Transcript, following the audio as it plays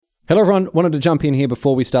Hello, everyone. Wanted to jump in here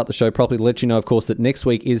before we start the show properly to let you know, of course, that next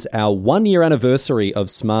week is our 1-year anniversary of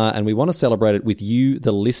SMAR, and we want to celebrate it with you,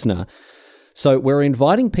 the listener. So we're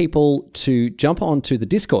inviting people to jump onto the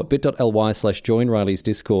Discord, bit.ly/join Riley's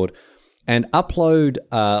Discord, and upload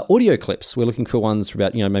audio clips. We're looking for ones for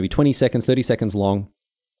about, maybe 20 seconds, 30 seconds long.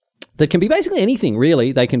 That can be basically anything,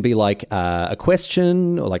 really. They can be like a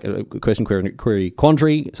question or like a question, query,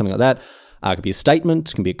 quandary, something like that. It could be a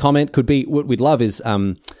statement, could be a comment, could be, what we'd love is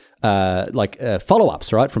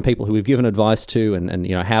follow-ups, right, from people who we've given advice to and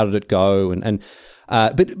how did it go?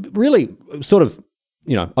 But really sort of,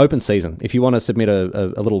 open season. If you want to submit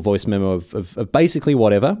a little voice memo of basically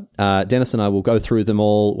whatever, Dennis and I will go through them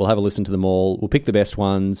all. We'll have a listen to them all. We'll pick the best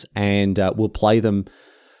ones and we'll play them.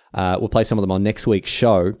 We'll play some of them on next week's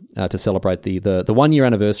show to celebrate the 1-year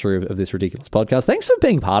anniversary of this ridiculous podcast. Thanks for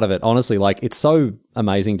being part of it. Honestly, it's so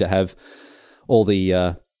amazing to have all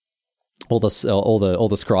the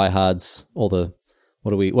scryhards, all the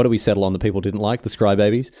what do we settle on that people didn't like, the scry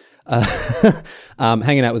babies,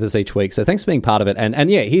 hanging out with us each week. So thanks for being part of it. And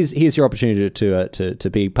yeah, here's your opportunity to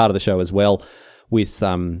be part of the show as well. With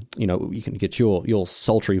you can get your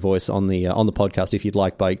sultry voice on the podcast if you'd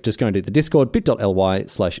like by just going to the Discord,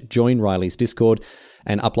 bit.ly/join Riley's Discord,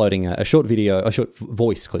 and uploading a short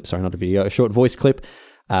voice clip.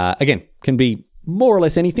 Again, can be more or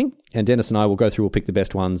less anything. And Dennis and I will go through, we'll pick the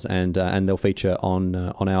best ones, and they'll feature on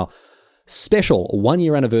our special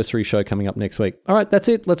 1-year anniversary show coming up next week. All right, that's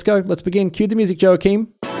it. Let's go. Let's begin. Cue the music, Joachim.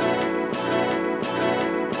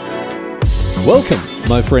 Welcome,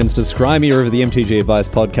 my friends, to Scry Me River, the MTG Advice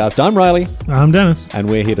Podcast. I'm Riley. I'm Dennis. And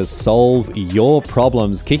we're here to solve your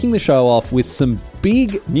problems. Kicking the show off with some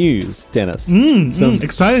big news, Dennis. Some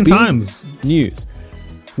exciting times. News.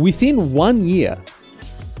 Within 1 year,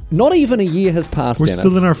 not even a year has passed, We're Dennis.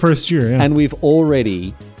 Still in our first year, yeah. And we've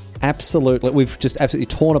already we've just absolutely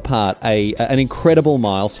torn apart an incredible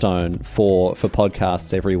milestone for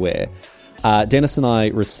podcasts everywhere. Dennis and I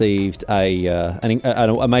received an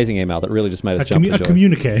amazing email that really just made us jump for joy. A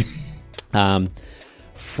communique.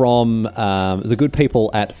 From the good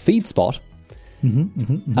people at FeedSpot.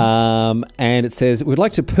 And it says, we'd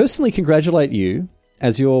like to personally congratulate you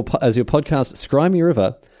as your podcast, Scry Me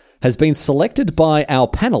River, has been selected by our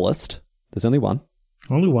panelist. There's only one.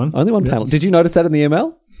 Only one panel. Did you notice that in the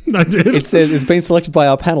email? I did. It says it's been selected by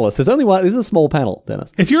our panelists. There's only one. This is a small panel,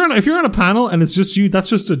 Dennis. If you're on a panel and it's just you, that's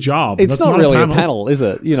just a job. It's that's not really a panel, is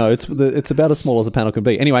it? It's about as small as a panel can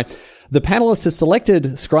be. Anyway, the panelist has selected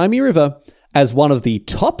Scry Me River as one of the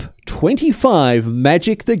top 25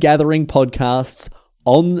 Magic the Gathering podcasts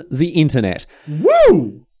on the internet.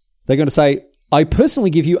 Woo! They're going to say, I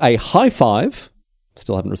personally give you a high five.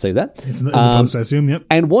 Still haven't received that. It's in the post, I assume, yep.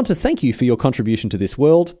 And want to thank you for your contribution to this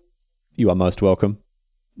world. You are most welcome.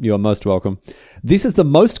 You are most welcome. This is the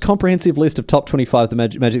most comprehensive list of top 25 the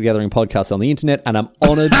Magic the Gathering podcasts on the internet, and I'm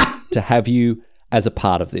honored to have you as a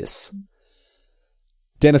part of this.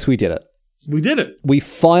 Dennis, we did it. We did it. We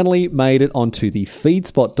finally made it onto the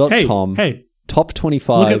feedspot.com top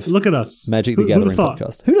 25 look at us. Magic the Gathering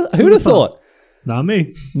podcast. Who'd have thought? Not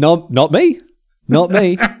me. No, not me. Not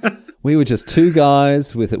me. We were just two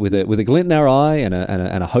guys with a glint in our eye and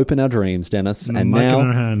a hope in our dreams, Dennis. And a mic in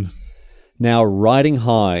our hand. Now riding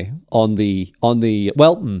high on the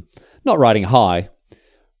not riding high.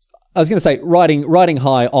 I was going to say riding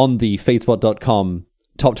high on the feedspot.com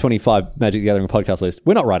top 25 Magic the Gathering podcast list.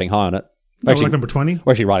 We're not riding high on it. Actually, like number 20?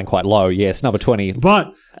 We're actually riding quite low, yes, number 20.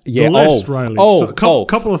 But the list, Riley.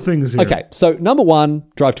 Couple of things here. Okay, so number 1,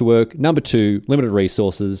 Drive to Work. Number 2, Limited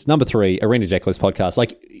Resources. Number 3, Arena Decklist Podcast.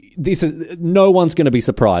 Like, this is, no one's going to be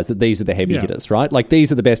surprised that these are the heavy hitters, right? Like,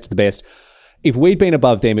 these are the best of the best. If we'd been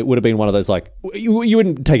above them, it would have been one of those, like, you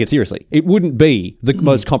wouldn't take it seriously. It wouldn't be the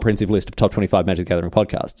most comprehensive list of top 25 Magic the Gathering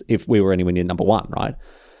podcasts if we were anywhere near number 1, right?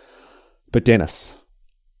 But Dennis...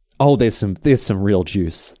 there's some real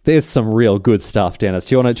juice. There's some real good stuff, Dennis.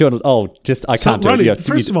 Do you want to? I can't do it.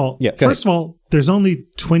 First of all, there's only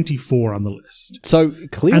 24 on the list. So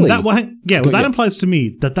clearly, and that implies to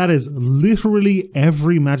me that is literally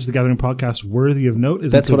every Magic the Gathering podcast worthy of note.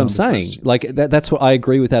 That's what I'm saying. List. Like that's what I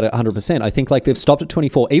agree with that 100%. I think like they've stopped at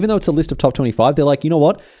 24, even though it's a list of top 25. They're like, you know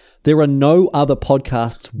what? There are no other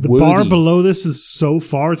podcasts. The bar below this is so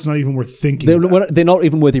far, it's not even worth thinking. They're not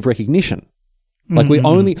even worthy of recognition. Like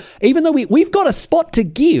even though we've got a spot to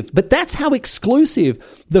give, but that's how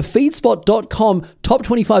exclusive the feedspot.com top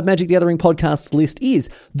 25 Magic the Gathering podcasts list is.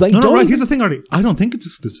 Right. Here's the thing, Artie. I don't think it's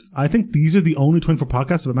exclusive. I think these are the only 24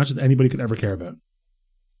 podcasts about Magic that anybody could ever care about.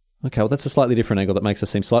 Okay, well, that's a slightly different angle that makes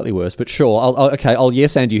us seem slightly worse. But sure, I'll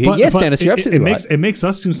yes and you here. Yes, Dennis, you're absolutely right. It makes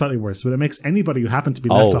us seem slightly worse, but it makes anybody who happened to be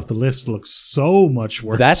left off the list look so much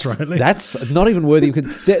worse. That's not even worthy.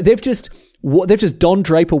 They've just Don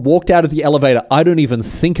Draper walked out of the elevator. I don't even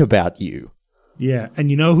think about you. Yeah, and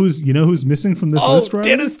you know who's missing from this list, right?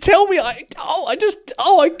 Dennis, tell me. I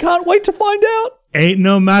can't wait to find out. Ain't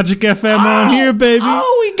no Magic FM on here, baby.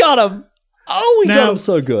 Oh, we got him. Oh, we got him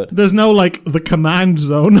so good. There's no, the command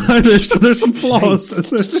zone either, so there's some flaws.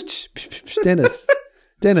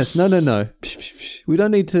 Dennis, no. We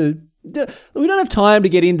don't need to... We don't have time to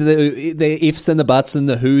get into the ifs and the buts and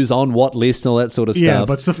the who's on what list and all that sort of stuff. Yeah,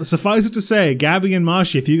 but suffice it to say, Gabby and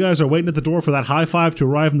Mashi, if you guys are waiting at the door for that high five to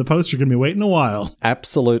arrive in the post, you're going to be waiting a while.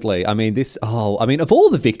 Absolutely. I mean, of all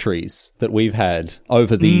the victories that we've had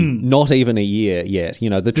over the not even a year yet, the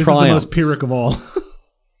triumphs. This is the most Pyrrhic of all.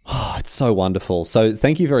 Oh, it's so wonderful. So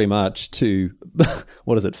thank you very much to,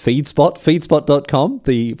 what is it, feedspot.com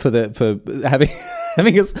for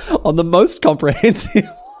having us on the most comprehensive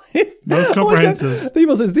Most comprehensive.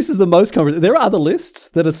 People says this is the most comprehensive. There are other lists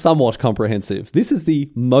that are somewhat comprehensive. This is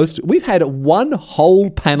the most. We've had one whole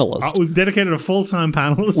panelist. We've dedicated a full-time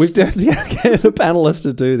panelist. We've dedicated a panelist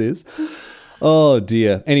to do this. Oh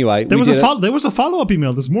dear. Anyway, there was a follow-up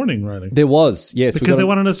email this morning, Riley. There was, yes, because they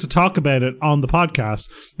wanted us to talk about it on the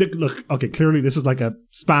podcast. Look, okay, clearly this is like a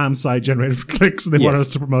spam site generated for clicks, and they wanted us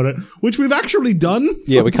to promote it, which we've actually done.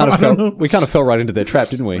 Yeah, so we kind of fell right into their trap,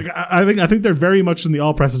 didn't we? I think they're very much in the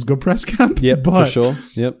all press is good press camp. Yep, for sure.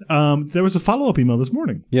 Yep. There was a follow-up email this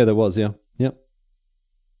morning. Yeah, there was. Yeah. Yep.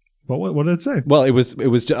 What did it say? Well, it was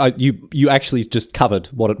you actually just covered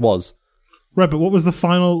what it was. Right, but what was the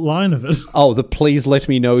final line of it? Oh, please let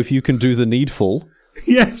me know if you can do the needful.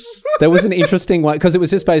 Yes. There was an interesting one, because it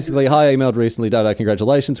was just basically, hi, I emailed recently, Dada,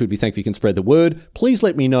 congratulations, we'd be thankful if you can spread the word. Please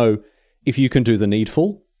let me know if you can do the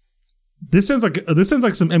needful. This sounds like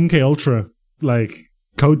some MK Ultra,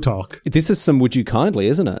 code talk. This is some would you kindly,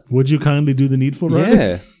 isn't it? Would you kindly do the needful, right?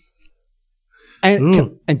 Yeah.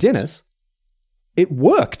 And Dennis, it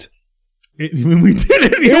worked. We did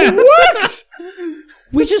it, yeah. It worked!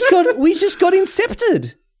 We just got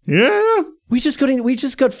incepted. Yeah. We just got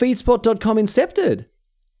feedspot.com incepted.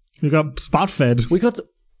 We got spot fed. We got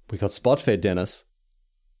spot fed, Dennis.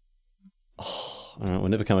 Oh, all right, we're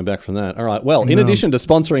never coming back from that. All right. Well, in addition to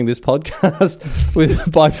sponsoring this podcast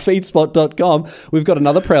by feedspot.com, we've got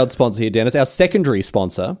another proud sponsor here, Dennis, our secondary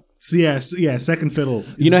sponsor. Yes, second fiddle.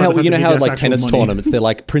 You know how like tennis tournaments, they're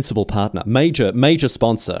like principal partner, major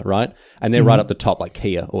sponsor, right? And they're right up the top, like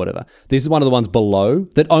Kia or whatever. This is one of the ones below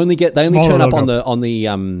that only turn up on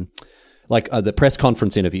the press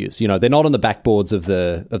conference interviews. They're not on the backboards of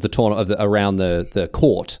the tournament around the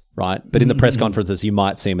court, right? But in the press conferences, you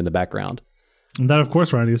might see them in the background. And that, of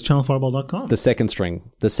course, Randy, is channelfireball.com. The second string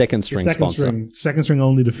sponsor. Second string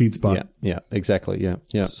only to FeedSpot. Yeah, exactly.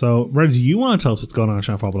 Yeah. So, Randy, do you want to tell us what's going on at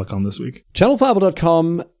channelfireball.com this week?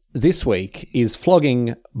 Channelfireball.com this week is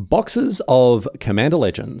flogging boxes of Commander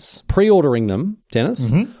Legends, pre-ordering them,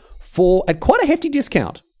 Dennis, for at quite a hefty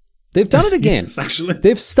discount. They've done it again. Yes, actually.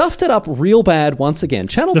 They've stuffed it up real bad once again.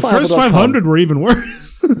 The first 500 were even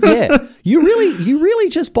worse. Yeah. You really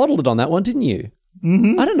just bottled it on that one, didn't you?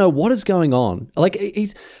 Mm-hmm. I don't know what is going on. Like,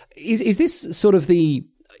 is this sort of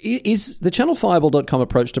is the channelfireball.com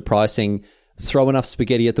approach to pricing throw enough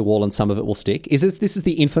spaghetti at the wall and some of it will stick? Is it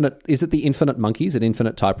the infinite monkeys and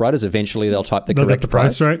infinite typewriters? Eventually they'll type the correct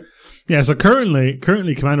price, right? Yeah, so currently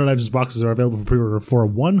Commander Legends boxes are available for pre-order for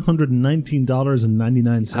 $119.99.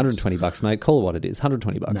 $120, mate. Call it what it is.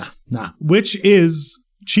 $120. Nah. Which is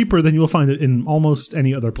cheaper than you will find it in almost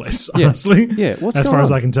any other place, honestly. Yeah. As far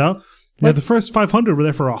as I can tell. Yeah, the first 500 were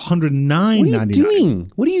there for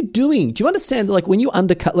 $109.99. What are you doing? Do you understand? Like when you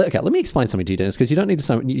undercut. Okay, let me explain something to you, Dennis, because you don't need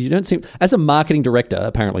to. You don't seem, as a marketing director,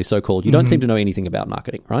 apparently so called, you don't seem to know anything about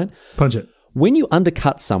marketing, right? Punch it. When you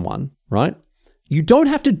undercut someone, right? You don't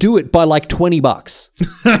have to do it by like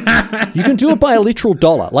 $20. You can do it by a literal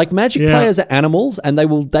dollar. Like Magic players are animals, and they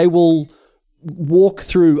will walk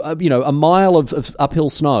through a mile of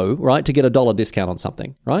uphill snow, right, to get $1 discount on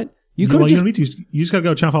something, right? You don't need to. You just got to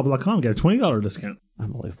go to channelfireball.com and get a $20 discount.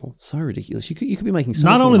 Unbelievable. So ridiculous. You could be making so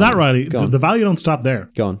much Not only money. that, Riley, the value don't stop there.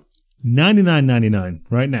 Go on. $99.99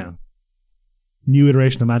 right now. New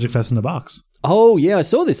iteration of Magic Fest in a box. Oh, yeah, I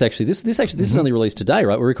saw this actually. This is only released today,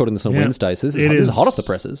 right? We're recording this on Wednesday, so this is hot off the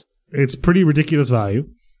presses. It's pretty ridiculous value.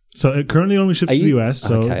 So it currently only ships to the US.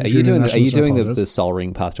 So okay. Are you doing the Sol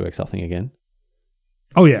Ring Path to Exile thing again?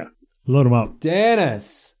 Oh, yeah. Load them up.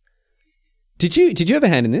 Dennis. Did you have a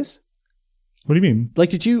hand in this? What do you mean?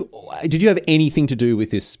 Like, did you have anything to do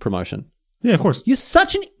with this promotion? Yeah, of course. You're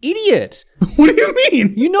such an idiot. What do you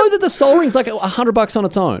mean? You know that the Sol Ring's like $100 on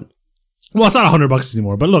its own. Well, it's not $100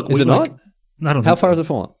 anymore, but look. Is it not? I don't How think far so. has it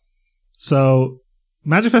fallen? So,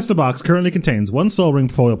 Magifesta box currently contains 1 Sol Ring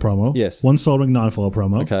foil promo. Yes. 1 Sol Ring non-foil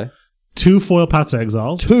promo. Okay. 2 foil Path to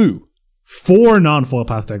Exiles. 2. 4 non-foil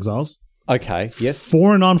Path to Exiles. Okay, yes.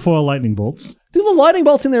 4 non-foil Lightning Bolts. There are lightning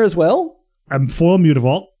bolts in there as well? Foil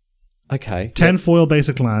Mutavault. Okay. 10 foil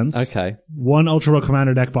basic lands. Okay. 1 Ultra Pro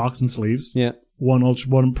Commander deck box and sleeves. Yeah. 1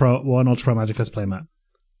 Ultra Pro Magic Fest playmat.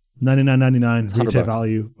 $99.99 retail $100.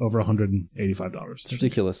 value over $185. It's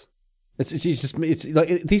ridiculous. It's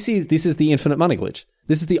like this is the infinite money glitch.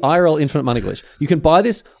 This is the IRL infinite money glitch. You can buy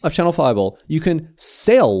this of Channel Fireball. You can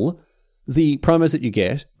sell the promos that you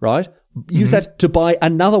get, right? Use that to buy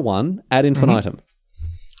another one ad infinitum.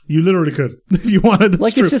 You literally could if you wanted. That's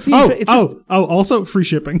Like, true. it's just Also free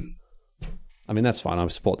shipping. I mean, that's fine. I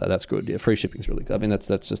support that. That's good. Yeah, free shipping's really good. I mean, that's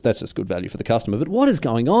just good value for the customer. But what is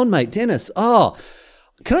going on, mate? Dennis,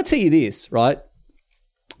 can I tell you this, right?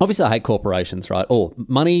 Obviously, I hate corporations, right? Oh,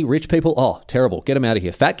 money, rich people, terrible. Get them out of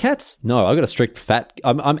here. Fat cats? No, I've got a strict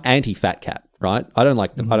I'm anti-fat cat, right? I don't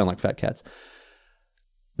like them. I don't like fat cats.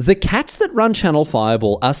 The cats that run Channel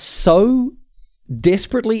Fireball are so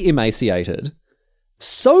desperately emaciated,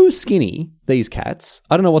 so skinny, these cats.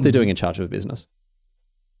 I don't know what they're doing in charge of a business.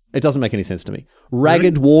 It doesn't make any sense to me.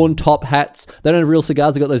 Ragged, worn top hats. They don't have real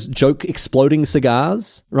cigars. They've got those joke exploding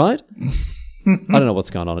cigars, right? I don't know what's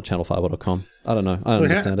going on at channelfireball.com. I don't know. I don't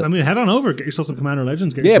understand it. I mean, head on over. Get yourself some Commander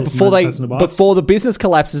Legends. Get yourself before the business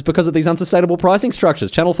collapses because of these unsustainable pricing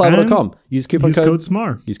structures. Channelfireball.com. Use coupon code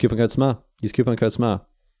SMAR. Use coupon code SMAR. Use coupon code SMAR.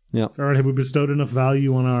 Yeah. All right. Have we bestowed enough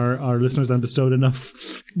value on our listeners and bestowed enough,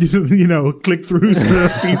 click-throughs to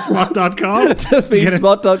feedspot.com? to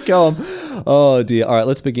feedspot.com. Oh, dear. All right,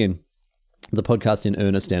 let's begin the podcast in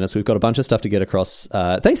earnest, Dennis. We've got a bunch of stuff to get across.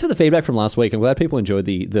 Thanks for the feedback from last week. I'm glad people enjoyed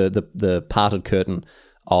the parted curtain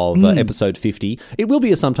of episode 50. It will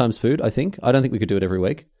be a sometimes food, I think. I don't think we could do it every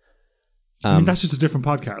week. I mean, that's just a different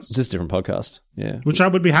podcast. Just a different podcast, yeah. Which I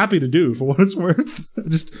would be happy to do for what it's worth.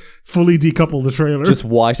 Just fully decouple the trailer. Just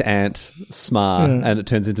White Ant, Smar, and it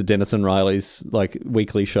turns into Dennis and Riley's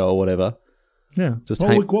weekly show or whatever. Yeah. Just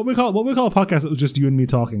what we call a podcast that was just you and me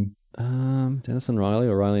talking. Dennis and Riley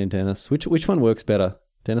or Riley and Dennis. Which one works better?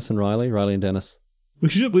 Dennis and Riley and Dennis.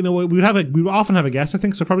 We would often have a guest, I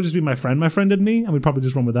think, so it'd probably just be my friend and me, and we'd probably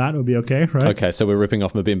just run with that. It would be okay, right? Okay, so we're ripping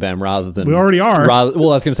off Mabim Bam rather than... We already are. I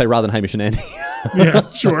was going to say rather than Hamish and Andy. Yeah,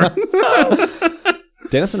 sure.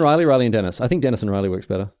 Dennis and Riley and Dennis. I think Dennis and Riley works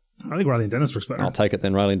better. I think Riley and Dennis works better. I'll take it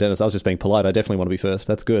then, Riley and Dennis. I was just being polite. I definitely want to be first.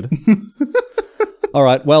 That's good. All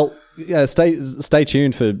right, well, stay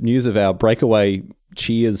tuned for news of our breakaway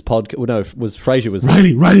Cheers podcast. Well, no, Frasier was...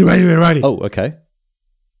 Riley. Oh, okay.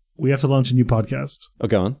 We have to launch a new podcast. Oh,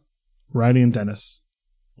 go on. Riley and Dennis.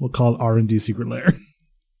 We'll call it R&D Secret Lair.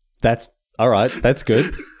 That's all right. That's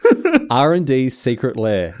good. R&D Secret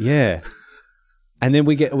Lair. Yeah. And then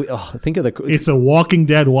think of It's a Walking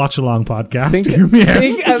Dead watch-along podcast. Think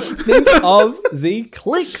of the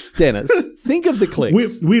clicks, Dennis. Think of the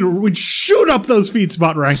clicks. We'd shoot up those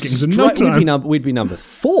FeedSpot rankings in no time. We'd be number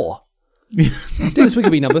 4. Dennis, we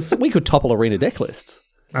could be we could topple arena deck lists.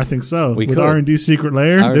 I think so. With R&D Secret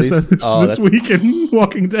Lair this week in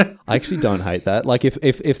Walking Dead. I actually don't hate that. Like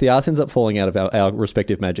if the arse ends up falling out of our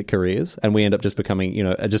respective Magic careers and we end up just becoming,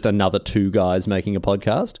 just another 2 guys making a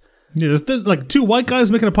podcast. Yeah, there's like 2 white guys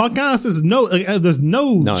making a podcast. There's none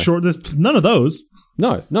of those.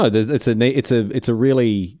 No. It's a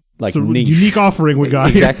really it's a niche, unique offering we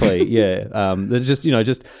got. Exactly. Yeah. There's just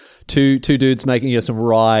two dudes making some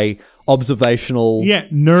wry observational. Yeah,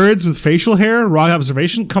 nerds with facial hair, raw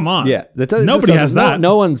observation. Come on. Yeah, nobody has that.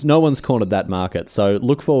 No one's cornered that market. So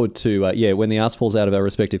look forward to when the ass falls out of our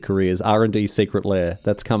respective careers, R&D Secret Lair.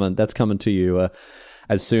 That's coming to you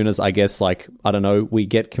as soon as I guess I don't know, we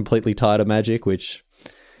get completely tired of Magic, which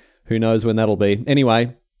who knows when that'll be.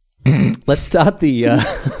 Anyway, let's start the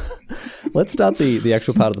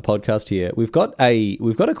actual part of the podcast here. We've got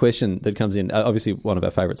a question that comes in. Obviously, one of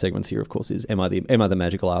our favorite segments here, of course, is Am I the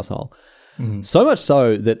magical asshole? Mm-hmm. So much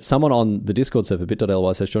so that someone on the Discord server,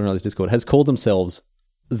 bit.ly/JohnRiley's Discord, has called themselves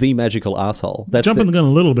the magical asshole. Jumping the gun a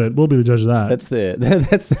little bit. We'll be the judge of that.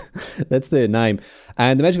 That's their name.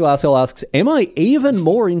 And the magical asshole asks, "Am I even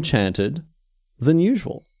more enchanted than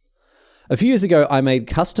usual? A few years ago, I made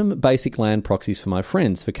custom basic land proxies for my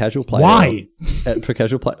friends for casual play. Why? For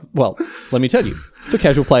casual play. Well, let me tell you. For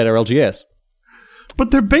casual play at our LGS.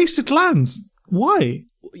 But they're basic lands. Why?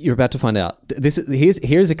 You're about to find out.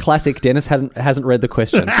 Here's a classic. Dennis hasn't read the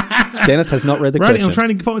question. Dennis has not read the question. I'm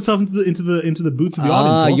trying to put myself into the boots of the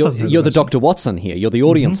audience. You're the Dr. Watson here. You're the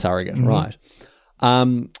audience surrogate, right?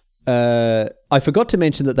 I forgot to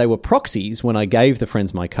mention that they were proxies when I gave the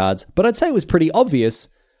friends my cards, but I'd say it was pretty obvious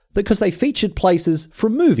because they featured places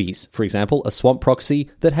from movies. For example, a swamp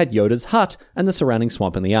proxy that had Yoda's hut and the surrounding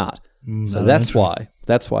swamp in the art. So that's why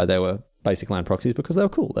they were basic land proxies, because they were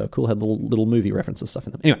cool. They were cool, had little movie references stuff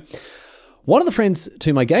in them. Anyway, one of the friends to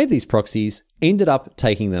whom I gave these proxies ended up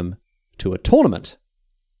taking them to a tournament.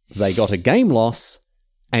 They got a game loss,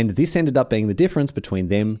 and this ended up being the difference between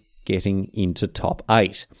them getting into top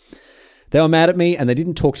 8. They were mad at me, and they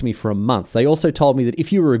didn't talk to me for a month. They also told me that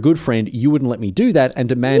if you were a good friend, you wouldn't let me do that, and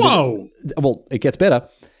demanded... Whoa! Well, it gets better.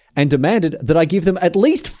 And demanded that I give them at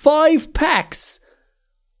least 5 packs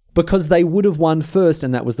because they would have won first,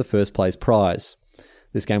 and that was the first place prize.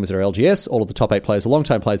 This game was at our LGS. All of the top 8 players were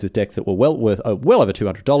long-time players with decks that were well over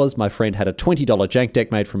 $200. My friend had a $20 jank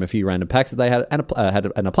deck made from a few random packs that they had, and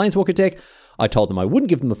a Planeswalker deck. I told them I wouldn't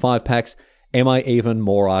give them the 5 packs. Am I even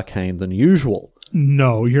more arcane than usual?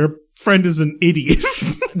 No, your friend is an idiot.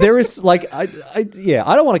 There is, like, I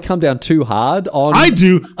don't want to come down too hard on... I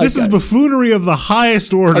do. This is buffoonery of the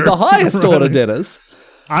highest order. Of the highest order, Dennis.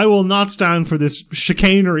 I will not stand for this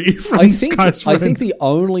chicanery from this guy's friend. I think the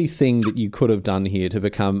only thing that you could have done here to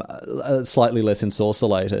become slightly less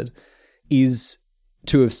ensorcellated is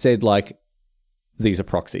to have said, like, these are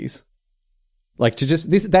proxies. Like, to just...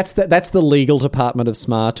 That's the legal department of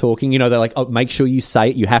SMAR talking. You know, they're like, oh, make sure you say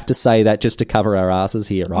it. You have to say that just to cover our asses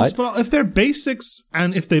here, right? But if they're basics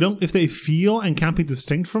and if they feel and can't be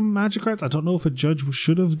distinct from Magic cards, I don't know if a judge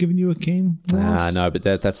should have given you a game loss. No, but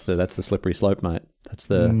that's the slippery slope, mate. That's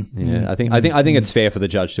the... I think it's fair for the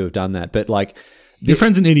judge to have done that. But, like... Your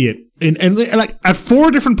friend's an idiot. And like, at 4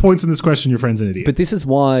 different points in this question, your friend's an idiot. But this is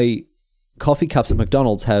why coffee cups at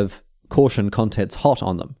McDonald's have caution contents hot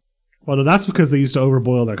on them. Well, that's because they used to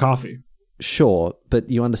overboil their coffee. Sure, but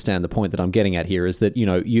you understand the point that I'm getting at here is that, you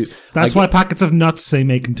know, That's why packets of nuts say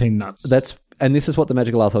may contain nuts. And this is what the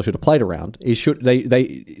Magical Arsenal should have played around.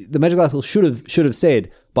 The Magical Arsenal should have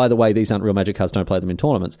said, by the way, these aren't real Magic cards, don't play them in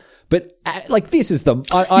tournaments. But like, this is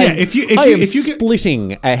I am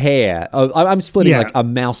splitting a hair. I'm splitting like a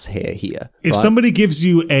mouse hair here. If somebody gives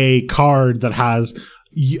you a card that has,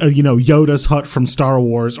 you know, Yoda's hut from Star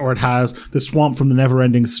Wars, or it has the swamp from the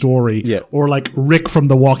Neverending Story, or like Rick from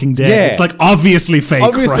The Walking Dead, it's like obviously fake.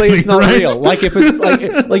 Obviously, right? it's not real. Like, if it's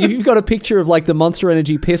like if you've got a picture of like the Monster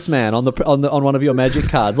Energy Piss Man on one of your Magic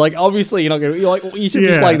cards, like obviously you're like you should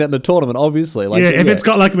be playing that in a tournament. Obviously, like if it's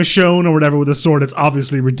got like Michonne or whatever with a sword, it's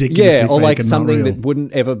obviously ridiculously or fake like and something not real. that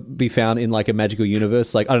wouldn't ever be found in like a magical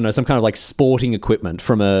universe. Like, I don't know, some kind of like sporting equipment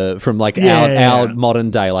from our modern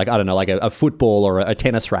day. Like, I don't know, like a football or a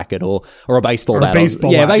tennis racket or a baseball bat.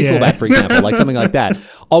 Baseball bat, for example, like something like that.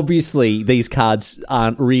 Obviously, these cards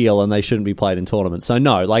aren't real and they shouldn't be played in tournaments. So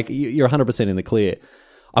no, like, you're 100% in the clear.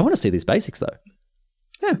 I want to see these basics though.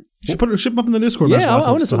 Yeah, ship them up in the Discord. Yeah, I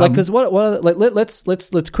want to see, like, because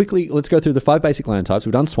let's quickly go through the 5 basic land types.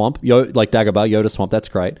 We've done swamp, like Dagobah, Yoda swamp. That's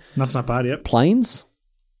great. That's not bad. Yep. Plains.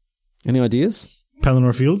 Any ideas?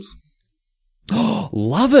 Pelennor Fields.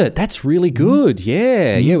 Love it. That's really good.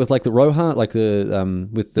 Yeah, with like the Rohan, like the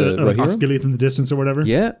with the like Rohirrim. Osgiliath in the distance or whatever.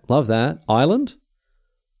 Yeah, love that. Island.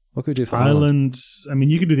 What could we do for Island? I mean,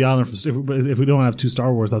 you could do the island if we don't have 2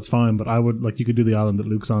 Star Wars. That's fine. But I would like, you could do the island that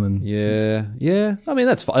Luke's on. And yeah. I mean,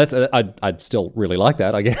 that's fine. I'd still really like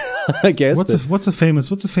that. I guess. What's a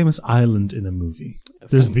famous island in a movie?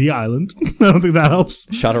 There's the island. I don't think that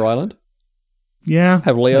helps. Shutter Island. Yeah,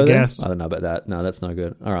 have Leo I there? guess. I don't know about that. No, that's no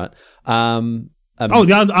good. All right.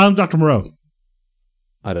 The island Dr. Moreau.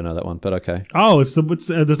 I don't know that one, but okay. Oh, there's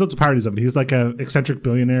lots of parodies of it. He's like a eccentric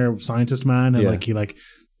billionaire scientist man, and like he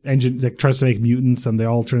tries to make mutants, and they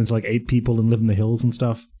all turn into like 8 people and live in the hills and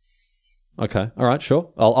stuff. Okay, all right,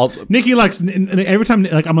 sure. I'll Nikki likes, every time,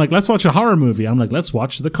 like, I'm like, let's watch a horror movie. I'm like, let's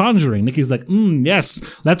watch The Conjuring. Nikki's like, yes,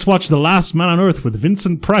 let's watch The Last Man on Earth with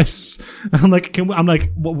Vincent Price. And I'm like,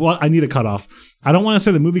 what? I need a cutoff. I don't want to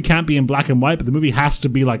say the movie can't be in black and white, but the movie has to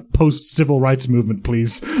be like post civil rights movement,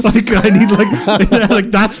 please. Like, I need like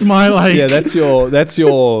that's my like. Yeah, that's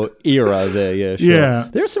your era there. Yeah, sure. Yeah.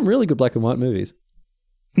 There are some really good black and white movies.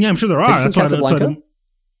 Yeah, I'm sure there are. That's Casablanca.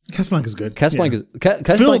 Casablanca's good. Casablanca's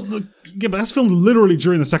but that's filmed literally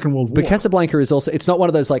during the Second World War. But Casablanca is also, it's not one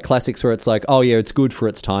of those like classics where it's like, oh yeah, it's good for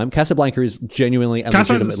its time. Casablanca is genuinely and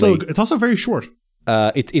legitimately. It's also very short.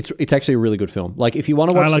 It's actually a really good film. Like, if you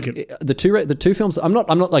want to watch, I like it. The two films. I'm not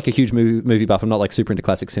like a huge movie buff. I'm not like super into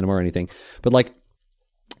classic cinema or anything. But like,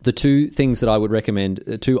 the 2 things that I would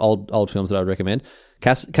recommend, 2 old films that I would recommend: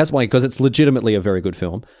 Casablanca, because it's legitimately a very good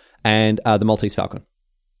film, and The Maltese Falcon.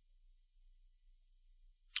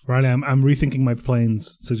 Right, I'm rethinking my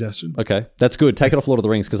planes suggestion. Okay, that's good. Take it off Lord of the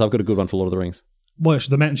Rings, because I've got a good one for Lord of the Rings. Well,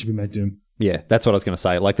 the mountain should be Mount Doom. Yeah, that's what I was going to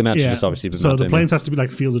say. Like, the match should just obviously be So Mount the Doom, planes has to be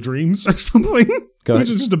like Field of Dreams or something. Go ahead. Which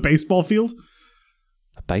is just a baseball field.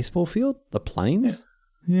 A baseball field? The plains?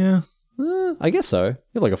 Yeah. I guess so. You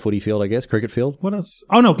have like a footy field, I guess. Cricket field. What else?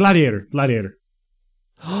 Oh no, Gladiator. When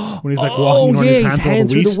he's like walking around his hand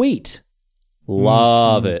through through the wheat.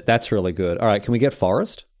 Love it. That's really good. All right, can we get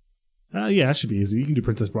Forest? Yeah, that should be easy. You can do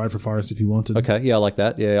Princess Bride for Forest if you wanted. Okay, yeah, I like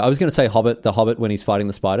that. Yeah, I was going to say Hobbit, the Hobbit when he's fighting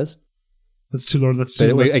the spiders. That's too Lord. That's But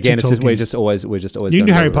too. That's again, too we're Tolkien's. just always. You can going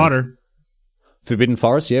do Harry Lord of the Rings. Potter. Forbidden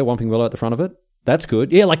Forest, yeah, Whomping Willow at the front of it. That's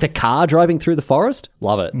good. Yeah, like the car driving through the forest.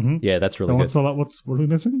 Love it. Yeah, that's really Then good. what are we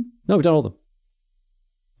missing? No, we've done all of them.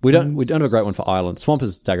 We don't have a great one for Ireland. Swamp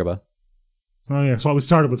is Dagobah. Oh yeah, so we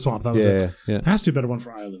started with Swamp. That was it. Yeah. There has to be a better one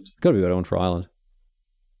for Ireland. Got to be a better one for Ireland.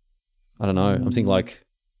 I don't know. I'm thinking like.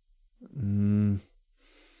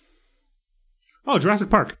 Oh, Jurassic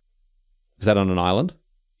Park. Is that on an island?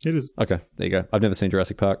 It is. Okay, there you go. I've never seen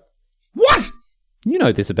Jurassic Park. What? You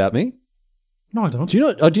know this about me. No, I don't. Do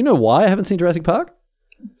you know why I haven't seen Jurassic Park?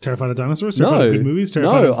 Terrified of dinosaurs? Terrified of good movies?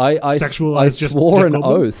 Terrified No, of I sexualized just swore Jeff an Goldblum?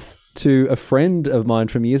 oath to a friend of mine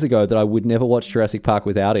from years ago that I would never watch Jurassic Park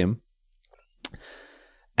without him.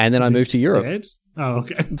 And then I moved to Europe. Dead? Oh,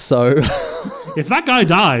 okay. So If that guy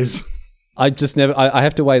dies, I just never. I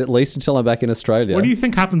have to wait at least until I'm back in Australia. what do you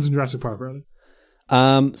think happens in Jurassic Park, Riley?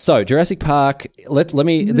 So Jurassic Park. We're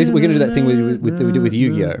going to do that thing we do with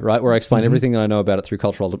Yu-Gi-Oh, right? Where I explain everything that I know about it through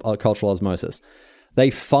cultural osmosis. They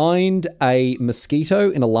find a mosquito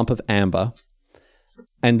in a lump of amber,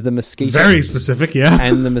 and the mosquito Very specific, yeah.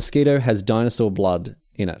 and the mosquito has dinosaur blood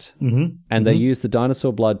in it. And they use the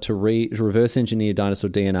dinosaur blood to reverse engineer dinosaur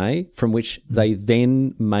DNA, from which they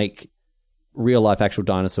then make real life actual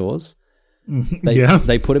dinosaurs.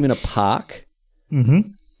 They put them in a park,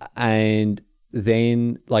 and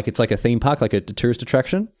then it's like a theme park, like a tourist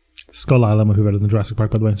attraction. Skull Island would be better than Jurassic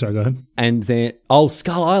Park, by the way. Sorry, go ahead. And then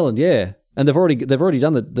Skull Island, yeah. And they've already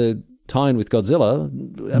done the tie-in with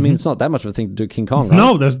Godzilla. I mean, it's not that much of a thing to do King Kong, right?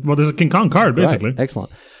 No, there's a King Kong card, basically. Great.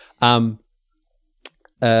 Excellent. And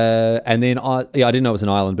then I didn't know it was an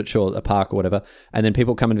island, but sure, a park or whatever. And then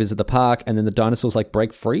people come and visit the park, and then the dinosaurs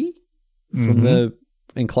break free from the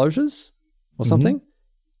enclosures or something.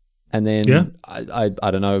 And then I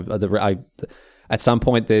don't know. At some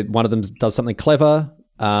point, one of them does something clever.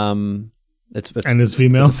 It's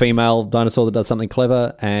female. It's a female dinosaur that does something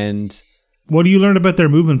clever. And what do you learn about their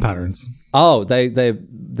movement patterns? oh,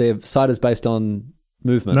 their sight is based on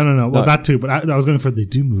movement. No. Well, that too, but I was going for they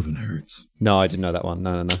do move in herds. No, I didn't know that one.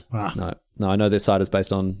 No. Ah. No. I know their sight is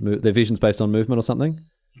based on their vision's based on movement or something.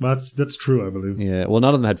 Well, that's true, I believe. Yeah. Well,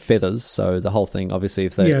 none of them had feathers, so the whole thing obviously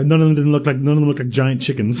none of them look like giant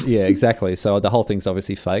chickens. Yeah, exactly. So the whole thing's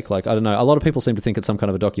obviously fake. I don't know. A lot of people seem to think it's some kind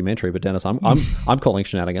of a documentary, but Dennis, I'm calling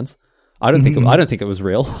shenanigans. I don't think it was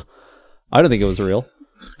real. I don't think it was real.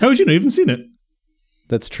 How would you know? You haven't seen it.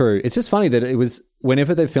 That's true. It's just funny that it was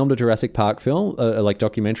whenever they filmed a Jurassic Park film,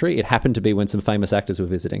 documentary, it happened to be when some famous actors were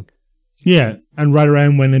visiting. Yeah, and right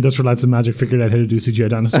around when Industrial Lights and Magic figured out how to do CGI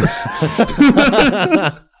dinosaurs.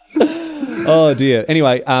 Oh dear.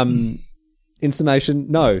 Anyway, in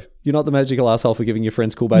summation, no, you're not the magical asshole for giving your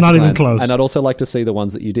friends cool basic Not even plans. close. And I'd also like to see the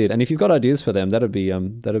ones that you did. And if you've got ideas for them, that'd be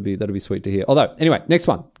sweet to hear. Although, anyway, next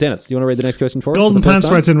one, Dennis, do you want to read the next question for us? Golden for the first Pants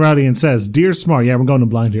time? writes in Rowdy and says, "Dear Smar," yeah, we're going in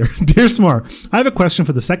blind here. Dear Smar, I have a question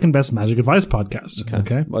for the second best Magic Advice podcast.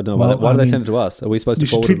 Okay. I don't know why do they send it to us? Are we supposed to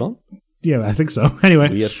forward it on? Yeah, I think so. Anyway,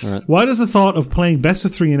 Weird. All right. Why does the thought of playing best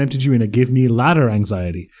of 3 in MTG Arena give me ladder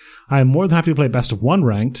anxiety? I am more than happy to play best of 1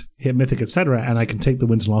 ranked, hit mythic, etc., and I can take the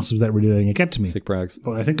wins and losses without really letting it get to me. Sick brags.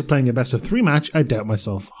 But when I think of playing a best of 3 match, I doubt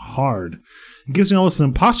myself hard. It gives me almost an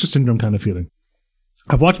imposter syndrome kind of feeling.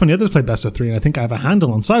 I've watched many others play best of 3, and I think I have a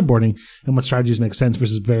handle on sideboarding and what strategies make sense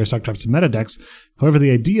versus various archetypes and meta decks. However,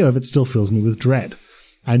 the idea of it still fills me with dread.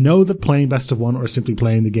 I know that playing best of 1 or simply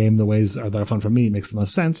playing the game the ways that are fun for me makes the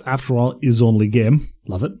most sense. After all, is only game.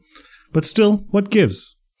 Love it. But still, what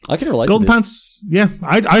gives? I can relate Golden to this. Pants, yeah,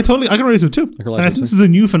 I can relate to it too. And I think this is a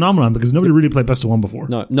new phenomenon because nobody really played best of 1 before.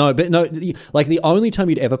 No, the only time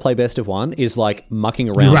you'd ever play best of 1 is mucking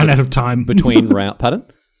around. You ran out of time. Between round. Pardon?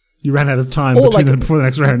 You ran out of time Or before the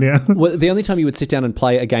next round, yeah. Well, the only time you would sit down and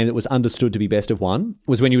play a game that was understood to be best of 1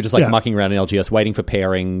 was when you were just mucking around in LGS, waiting for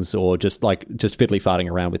pairings or just fiddly farting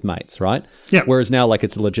around with mates, right? Yeah. Whereas now,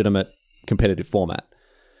 it's a legitimate competitive format.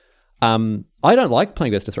 I don't like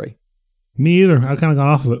playing best of 3. Me either. I've kind of gone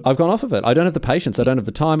off of it. I've gone off of it. I don't have the patience. I don't have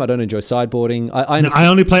the time. I don't enjoy sideboarding. I understand.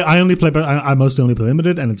 I mostly only play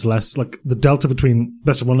limited, and it's less like the delta between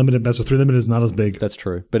best of 1 limited and best of 3 limited is not as big. That's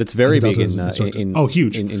true, but it's very big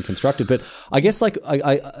huge in constructed. But I guess like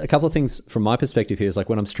a couple of things from my perspective here is like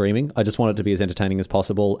when I'm streaming, I just want it to be as entertaining as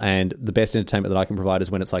possible, and the best entertainment that I can provide is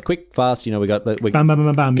when it's like quick, fast. We're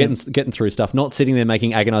getting through stuff, not sitting there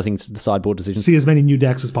making agonizing sideboard decisions. See as many new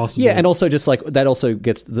decks as possible. Yeah, and also just like that also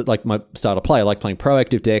gets like my style of play. I like playing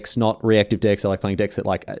proactive decks, not reactive decks. I like playing decks that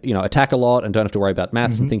like attack a lot and don't have to worry about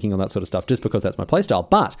maths and thinking on that sort of stuff, just because that's my play style.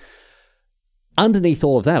 But underneath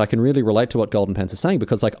all of that, I can really relate to what Golden Pants is saying,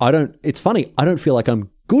 because like it's funny, I don't feel like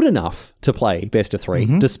I'm good enough to play best of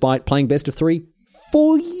 3, despite playing best of 3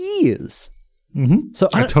 for years. So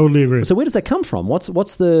I totally agree. So where does that come from? What's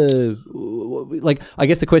the like? I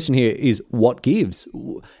guess the question here is what gives?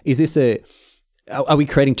 Is this are we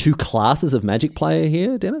creating 2 classes of Magic player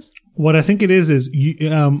here, Dennis? What I think it is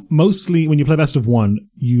you, mostly when you play best of 1,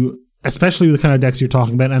 especially with the kind of decks you're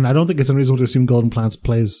talking about, and I don't think it's unreasonable to assume Golden Plants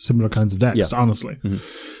plays similar kinds of decks, honestly.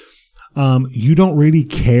 You don't really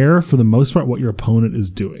care, for the most part, what your opponent is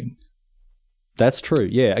doing. That's true.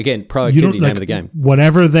 Yeah. Again, proactivity, name of the game.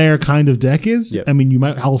 Whatever their kind of deck is, I mean, you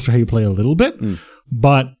might alter how you play a little bit,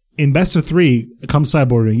 but in best of 3, come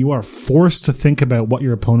sideboarding, you are forced to think about what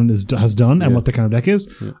your opponent has done and what their kind of deck is,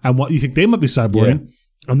 and what you think they might be sideboarding,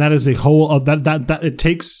 and that is a whole that it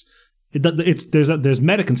takes. There's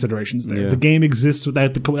meta considerations there. The game exists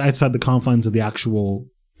outside the confines of the actual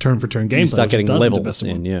turn for turn gameplay. You start getting levels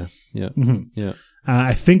in.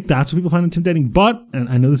 I think that's what people find intimidating. But, and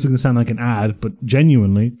I know this is going to sound like an ad, but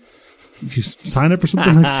genuinely, if you sign up for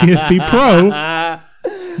something like CFP Pro,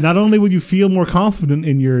 not only will you feel more confident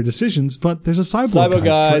in your decisions, but there's a sideboard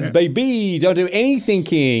guides, baby. Don't do any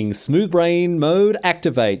thinking. Smooth brain mode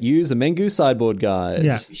activate. Use a Mengu sideboard guide.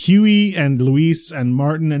 Yeah, Huey and Luis and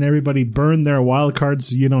Martin and everybody burn their wild cards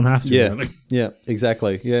so you don't have to. Yeah,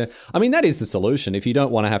 exactly. Yeah, I mean that is the solution. If you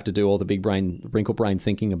don't want to have to do all the big brain, wrinkle brain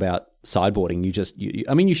thinking about sideboarding,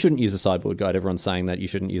 you shouldn't use a sideboard guide. Everyone's saying that you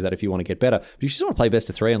shouldn't use that if you want to get better. But if you just want to play best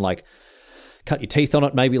of 3 and like cut your teeth on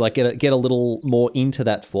it, maybe like get a little more into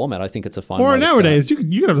that format. I think it's a fine. Or nowadays, you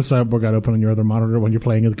can have the sideboard guide open on your other monitor when you're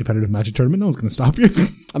playing in the competitive Magic tournament. No one's going to stop you.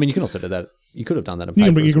 I mean, you can also do that. You could have done that in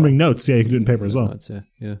paper. You can bring notes. Yeah, you can do it in paper as well. Notes,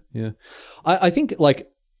 yeah. I think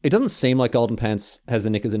like it doesn't seem like Golden Pants has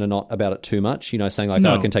the knickers in a knot about it too much. Saying like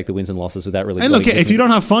I can take the wins and losses without really. And look, if you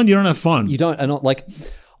don't have fun, you don't have fun. You don't. And not like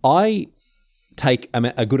I take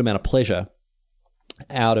a good amount of pleasure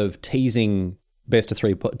out of teasing best of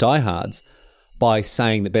 3 diehards by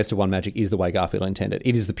saying that best of 1 Magic is the way Garfield intended.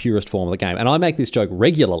 It is the purest form of the game. And I make this joke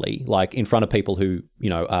regularly, like in front of people who,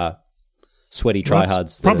 are sweaty tryhards.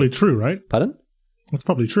 That's probably true, right? Pardon? That's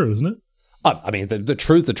probably true, isn't it? I mean, the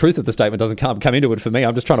truth of the statement doesn't come into it for me.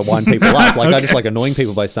 I'm just trying to wind people up. Like, okay. I just like annoying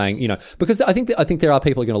people by saying, because I think there are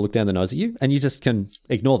people who are going to look down the nose at you and you just can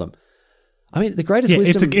ignore them. I mean, the greatest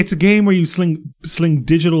wisdom... It's a game where you sling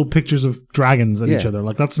digital pictures of dragons at each other.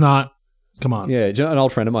 Like, that's not... Come on. Yeah, an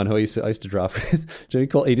old friend of mine who I used to draft with,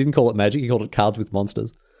 he didn't call it Magic, he called it Cards with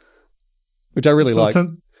Monsters, which I really like.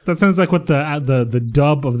 That sounds like what the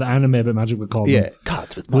dub of the anime about Magic would call them. Yeah,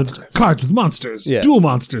 Cards with Monsters. Cards with Monsters. Yeah. Dual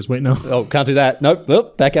Monsters. Wait, no. Oh, can't do that. Nope.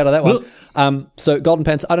 Oh, back out of that one. So Golden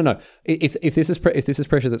Pants, I don't know. If this is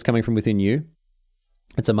pressure that's coming from within you,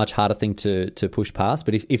 it's a much harder thing to push past.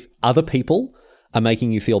 But if other people are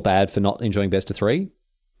making you feel bad for not enjoying best of 3,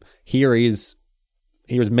 here is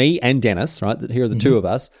me and Dennis, right? Here are the two of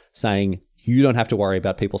us saying you don't have to worry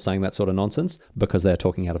about people saying that sort of nonsense because they're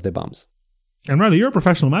talking out of their bums. And Riley, you're a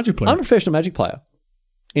professional Magic player. I'm a professional Magic player.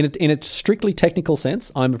 In a strictly technical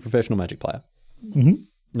sense, I'm a professional Magic player. Mm-hmm.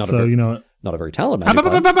 Not a very talented Magic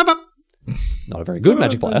player. Not a very good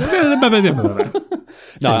Magic player.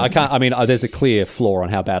 No, I can't. I mean, there's a clear flaw on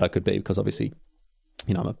how bad I could be because obviously,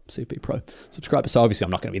 I'm a CFP Pro subscriber, so obviously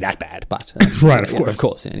I'm not going to be that bad. But right, of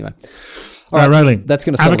course. Yeah, anyway. All right, Riley. That's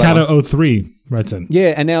going to settle Avocado 03 writes in.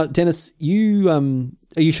 Yeah, and now Dennis, you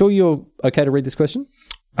are you sure you're okay to read this question?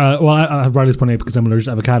 Riley's pointing out because I'm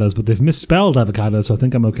allergic to avocados, but they've misspelled avocado, so I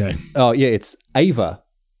think I'm okay. Oh yeah, it's Ava.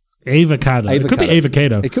 Avocado. It could be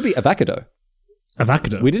avocado. It could be avocado.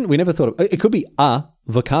 Avocado. We never thought of it. Could be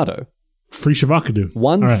avocado. Free shavacado.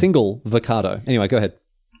 One single avocado. Anyway, go ahead.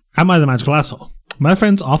 Am I the magical asshole? My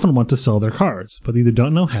friends often want to sell their cards, but either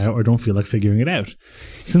don't know how or don't feel like figuring it out.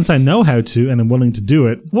 Since I know how to and am willing to do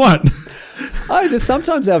it, what?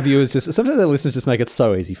 sometimes our listeners just make it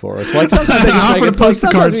so easy for us. Like sometimes they just offer make to it. Like, post the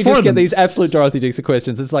sometimes cards we for just get them. these absolute Dorothy Dixon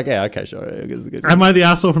questions. It's like, yeah, okay, sure. It's good. Am I the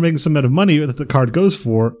asshole for making some amount of money that the card goes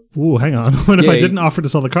for? Ooh, hang on. What if Yeah, I didn't offer to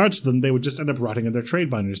sell the cards to them? They would just end up rotting in their trade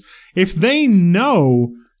binders. If they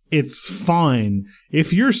know, it's fine.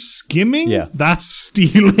 If you're skimming, Yeah. that's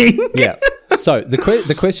stealing. Yeah. So the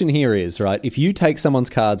question here is, right, if you take someone's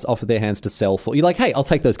cards off of their hands to sell for, you're like, hey, I'll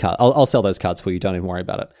take those cards. I'll sell those cards for you. Don't even worry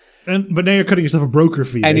about it. But now you're cutting yourself a broker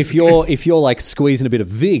fee. And basically. if you're like squeezing a bit of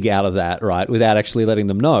vig out of that, right, without actually letting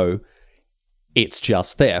them know, it's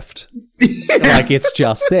just theft. Like, it's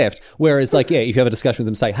just theft. Whereas, like, yeah, if you have a discussion with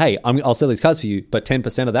them, say, hey, I'll sell these cards for you, but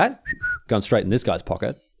 10% of that going straight in this guy's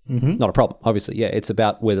pocket. Mm-hmm. Not a problem. Obviously, yeah, it's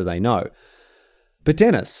about whether they know. But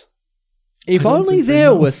Dennis, if only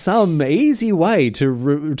there was some easy way to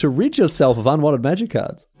rid yourself of unwanted magic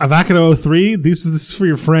cards. Avacado 03, this is for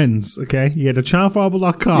your friends, okay? You go to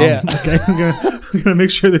channelfireball.com, Yeah. okay? I'm gonna make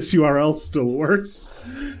sure this URL still works,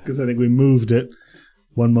 because I think we moved it.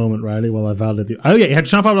 One moment, Riley, while I validate the... Oh, yeah, you had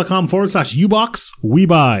channelfireball.com/ubox, we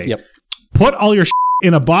buy. Yep. Put all your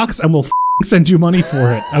in a box, and we'll send you money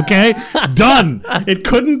for it, okay? Done. It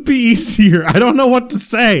couldn't be easier. I don't know what to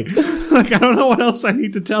say. Like, I don't know what else I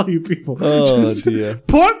need to tell you people. Oh, Just dear.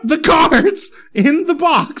 put the cards in the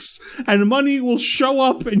box and money will show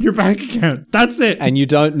up in your bank account. That's it. And you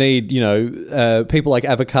don't need, people like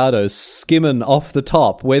Avocados skimming off the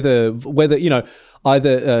top, whether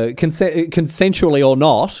either consensually or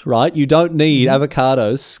not, right? You don't need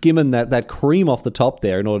Avocados skimming that cream off the top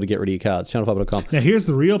there in order to get rid of your cards. Channelfiber.com. Now, here's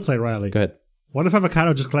the real play, Riley. Go ahead. What if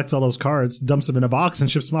Avocado just collects all those cards, dumps them in a box, and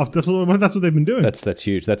ships them off? That's what they've been doing. That's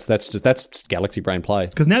huge. That's Galaxy Brain play.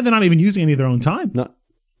 Because now they're not even using any of their own time. No,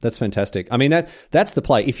 that's fantastic. I mean, that's the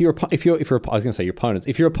play. If you're I was going to say your opponents.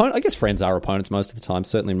 If your opponent, I guess friends are opponents most of the time.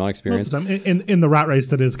 Certainly in my experience. Most of the time, in the rat race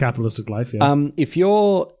that is capitalistic life. Yeah. If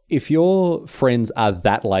your friends are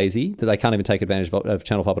that lazy that they can't even take advantage of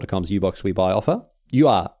channelfiber.com's Ubox We Buy offer, you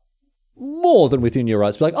are more than within your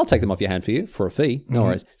rights. Be like, I'll take them off your hand for you for a fee. No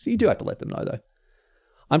worries. So you do have to let them know though.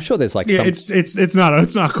 I'm sure there's like some... It's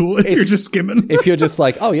not cool if you're just skimming. If you're just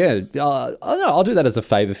like, oh yeah, no, I'll do that as a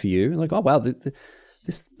favor for you. Like, oh wow,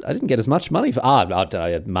 this I didn't get as much money for.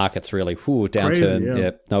 Market's really downturn. Crazy,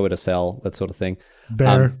 yeah. Nowhere to sell, that sort of thing.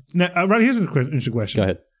 Bear. Now, right, here's an interesting question. Go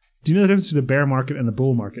ahead. Do you know the difference between a bear market and a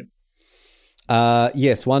bull market?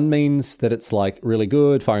 Yes, one means that it's like really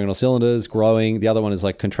good, firing on all cylinders, growing. The other one is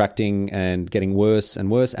like contracting and getting worse and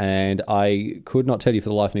worse. And I could not tell you for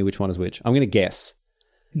the life of me which one is which. I'm going to guess.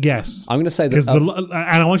 Guess. I'm going to say that... and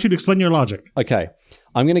I want you to explain your logic. Okay.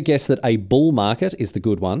 I'm going to guess that a bull market is the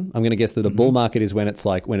good one. I'm going to guess that a bull market is when it's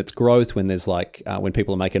growth, when there's like, when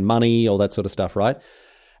people are making money, all that sort of stuff, right?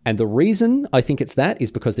 And the reason I think it's that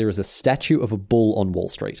is because there is a statue of a bull on Wall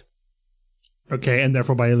Street. Okay, and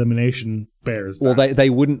therefore by elimination, bears. Well, they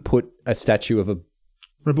wouldn't put a statue of a...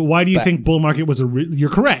 Right, but why do you think bull market was you're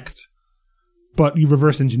correct, but you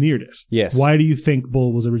reverse engineered it. Yes. Why do you think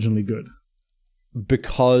bull was originally good?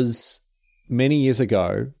 Because many years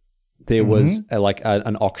ago, there was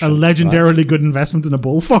an auction. A legendarily good investment in a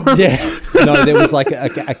bull farm? Yeah. No, there was like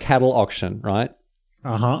a cattle auction, right?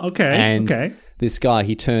 Uh-huh. Okay. And this guy,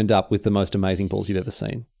 he turned up with the most amazing bulls you've ever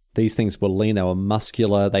seen. These things were lean. They were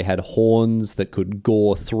muscular. They had horns that could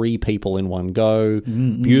gore 3 people in one go.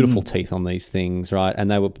 Beautiful teeth on these things, right? And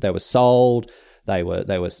they were sold. They were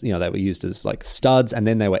used as like studs, and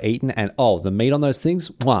then they were eaten. And the meat on those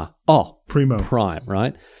things, prime,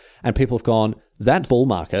 right? And people have gone, that bull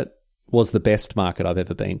market was the best market I've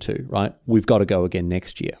ever been to, right? We've got to go again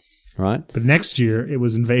next year, right? But next year, it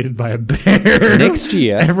was invaded by a bear. Next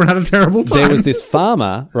year, everyone had a terrible time. There was this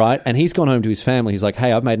farmer, right? And he's gone home to his family. He's like,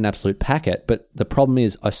 hey, I've made an absolute packet, but the problem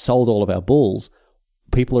is I sold all of our bulls.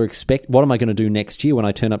 People are what am I going to do next year when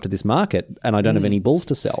I turn up to this market and I don't have any bulls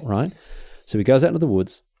to sell, right? So he goes out into the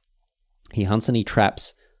woods, he hunts and he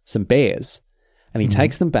traps some bears, and he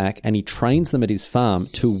takes them back and he trains them at his farm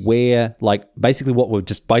to wear like basically what were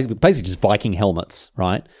just Viking helmets,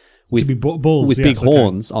 right? With bulls, with big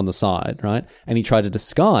horns on the side, right? And he tried to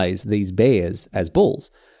disguise these bears as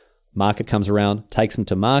bulls. Market comes around, takes them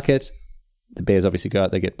to market. The bears obviously go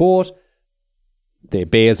out, they get bought. They're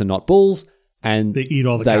bears and not bulls, and they eat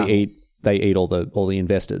all the cattle. They eat all the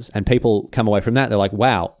investors, and people come away from that. They're like,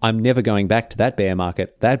 "Wow, I'm never going back to that bear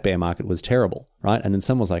market. That bear market was terrible, right?" And then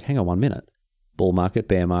someone was like, "Hang on 1 minute, bull market,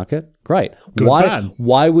 bear market, great.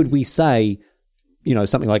 Why would we say,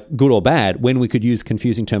 something like good or bad when we could use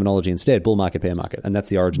confusing terminology instead? Bull market, bear market, and that's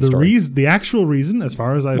the origin story. The actual reason, as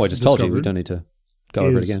far as I just told you, we don't need to go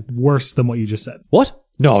over it again. Worse than what you just said. What?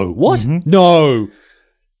 No. What? Mm-hmm. No.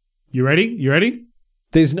 You ready?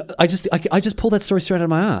 There's no, I just pulled that story straight out of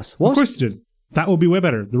my ass. What? Of course you did. That would be way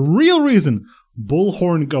better. The real reason: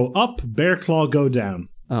 bullhorn go up, bear claw go down.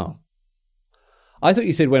 Oh. I thought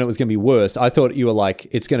you said when it was going to be worse. I thought you were like,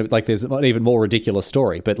 it's going to, like, there's an even more ridiculous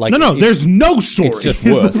story. But like, no, there's no story. It's just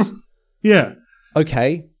worse. Yeah.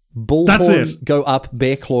 Okay. Bullhorn That's it. Go up,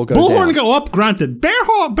 bear claw go bullhorn down. go up, granted. Bear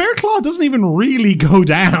claw doesn't even really go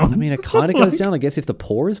down. I mean, it kind of goes down, I guess, if the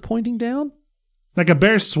paw is pointing down. Like a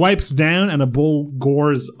bear swipes down and a bull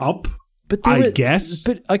gores up, But guess.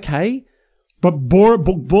 But, okay. But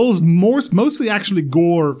bulls mostly actually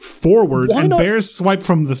gore forward, Why and not? Bears swipe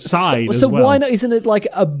from the side as So well. why not? Isn't it like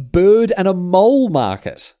a bird and a mole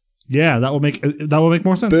market? Yeah, that will make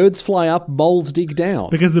more sense. Birds fly up, moles dig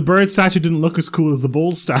down. Because the bird statue didn't look as cool as the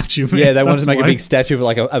bull statue. Yeah, they wanted to make why. a big statue of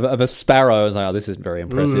like of a sparrow. I was like, oh, this isn't very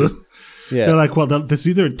impressive. Yeah. They're like, well, that's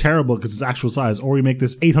either terrible because it's actual size, or we make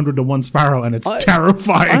this 800 to 1 sparrow and it's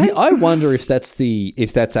terrifying. I wonder if that's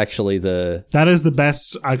actually the. That is the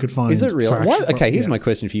best I could find. Is it real? Here's my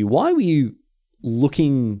question for you. Why were you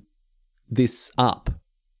looking this up?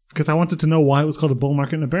 Because I wanted to know why it was called a bull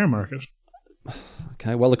market and a bear market.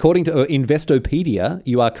 Okay, well, according to Investopedia,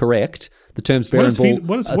 you are correct. The terms bear and bull.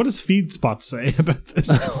 What does FeedSpot say about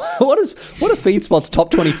this? what do FeedSpot's top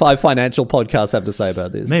 25 financial podcasts have to say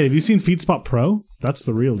about this? Mate, have you seen FeedSpot Pro? That's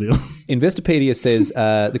the real deal. Investopedia says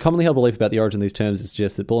the commonly held belief about the origin of these terms is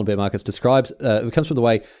just that bull and bear markets describes it comes from the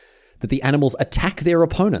way that the animals attack their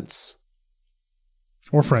opponents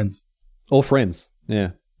or friends.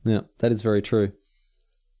 Yeah, that is very true.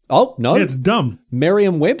 Oh, no. Yeah, it's dumb.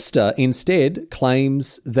 Merriam-Webster instead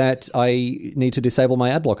claims that I need to disable my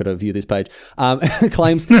ad blocker to view this page.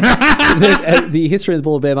 Claims that the history of the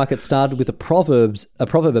bull and bear market started with a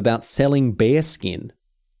proverb about selling bear skin.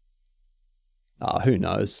 Oh, who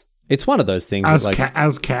knows? It's one of those things.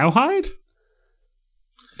 As cowhide?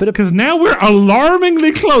 But because now we're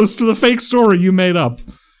alarmingly close to the fake story you made up.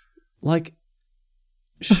 Like,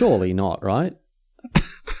 surely not, right?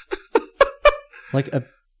 Like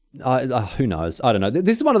who knows? I don't know.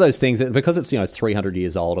 This is one of those things that because it's 300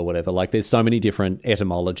 years old or whatever. Like there's so many different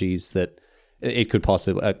etymologies that it could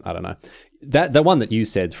possibly. I don't know. That the one that you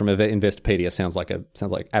said from Investopedia sounds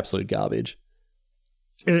like absolute garbage.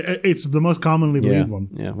 It's the most commonly believed one.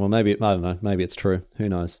 Yeah. Well, maybe I don't know. Maybe it's true. Who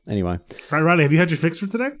knows? Anyway. Right, Riley. Have you had your fix for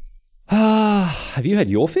today? Have you had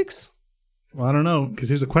your fix? Well, I don't know because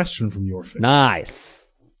here's a question from your fix. Nice.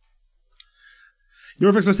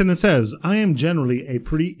 Your fix listener says, I am generally a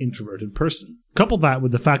pretty introverted person. Couple that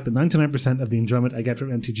with the fact that 99% of the enjoyment I get from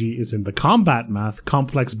MTG is in the combat math,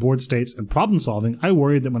 complex board states, and problem solving. I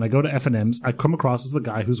worry that when I go to FNMs, I come across as the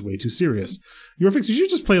guy who's way too serious. Your fix, you should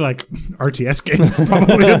just play like RTS games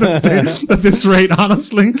probably at this rate,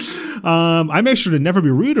 honestly. I make sure to never be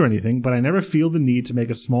rude or anything, but I never feel the need to make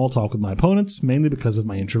a small talk with my opponents, mainly because of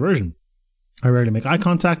my introversion. I rarely make eye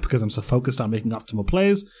contact because I'm so focused on making optimal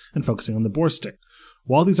plays and focusing on the board state.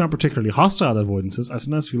 While these aren't particularly hostile avoidances, I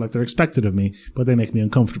sometimes feel like they're expected of me, but they make me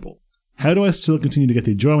uncomfortable. How do I still continue to get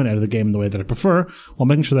the enjoyment out of the game in the way that I prefer, while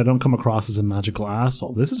making sure that I don't come across as a magical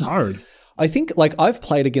asshole? This is hard. I think, like, I've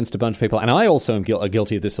played against a bunch of people, and I also am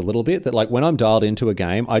guilty of this a little bit, that, like, when I'm dialed into a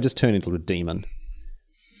game, I just turn into a demon.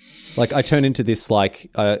 Like, I turn into this, like,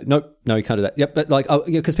 no, you can't do that. Yep, but, like,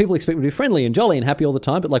 because people expect me to be friendly and jolly and happy all the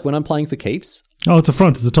time, but, like, when I'm playing for keeps... Oh, it's a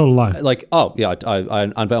front. It's a total lie. Like, oh, yeah,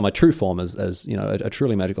 I unveil my true form as a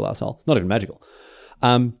truly magical asshole. Not even magical.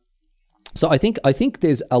 So I think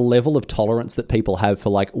there's a level of tolerance that people have for,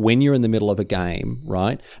 like, when you're in the middle of a game,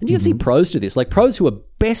 right? And you can see pros do this. Like, pros who are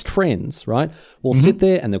best friends, right, will sit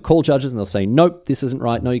there and they'll call judges and they'll say, nope, this isn't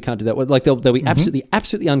right. No, you can't do that. Like, they'll be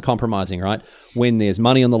absolutely uncompromising, right? When there's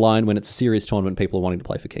money on the line, when it's a serious tournament, people are wanting to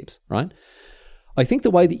play for keeps, right? I think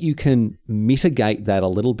the way that you can mitigate that a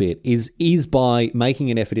little bit is by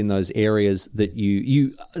making an effort in those areas that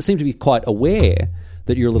you seem to be quite aware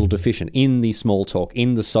that you're a little deficient in the small talk,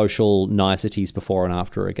 in the social niceties before and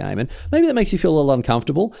after a game. And maybe that makes you feel a little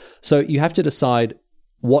uncomfortable. So you have to decide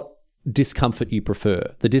what discomfort you prefer.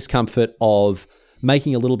 The discomfort of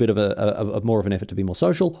making a little bit of more of an effort to be more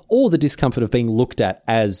social, or the discomfort of being looked at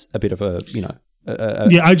as a bit of a,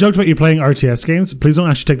 yeah, I joked about you playing RTS games. Please don't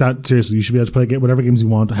actually take that seriously. You should be able to play whatever games you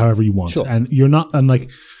want, however you want. Sure. And you're not, and like,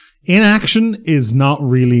 inaction is not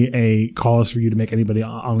really a cause for you to make anybody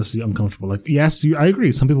honestly uncomfortable. Like, yes, I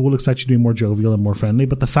agree. Some people will expect you to be more jovial and more friendly,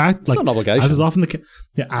 but the fact, like, not an obligation. as is often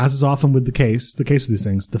with the case with these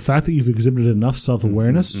things, the fact that you've exhibited enough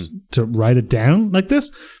self-awareness to write it down like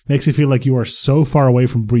this makes you feel like you are so far away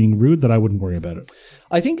from being rude that I wouldn't worry about it.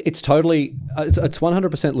 I think it's totally, it's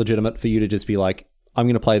 100% legitimate for you to just be like, I'm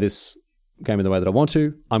going to play this game in the way that I want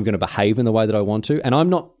to. I'm going to behave in the way that I want to. And I'm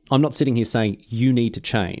not sitting here saying you need to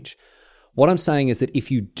change. What I'm saying is that if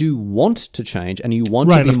you do want to change and you want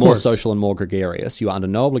to be more social and more gregarious, you are under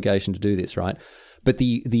no obligation to do this, right? But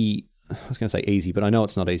the I was going to say easy, but I know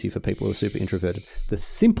it's not easy for people who are super introverted. The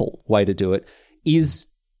simple way to do it is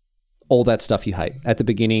all that stuff you hate. At the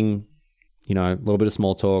beginning, a little bit of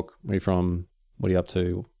small talk. Where are you from? What are you up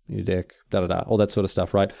to? Your deck, all that sort of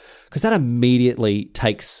stuff, right? Because that immediately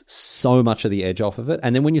takes so much of the edge off of it.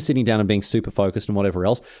 And then when you're sitting down and being super focused and whatever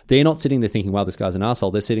else, they're not sitting there thinking, wow, this guy's an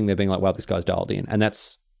asshole. They're sitting there being like, wow, this guy's dialed in. And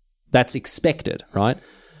that's expected, right?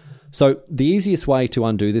 So the easiest way to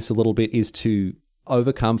undo this a little bit is to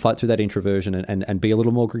fight through that introversion and be a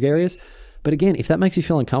little more gregarious. But again, if that makes you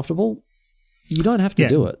feel uncomfortable, you don't have to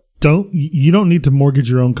do it. You don't need to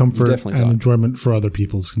mortgage your own comfort and enjoyment for other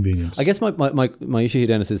people's convenience. I guess my issue here,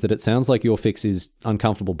 Dennis, is that it sounds like your fix is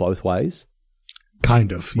uncomfortable both ways.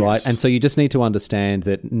 Kind of, right? Yes. And so you just need to understand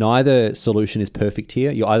that neither solution is perfect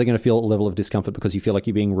here. You're either going to feel a level of discomfort because you feel like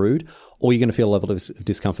you're being rude, or you're going to feel a level of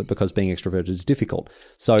discomfort because being extroverted is difficult.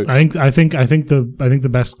 So I think the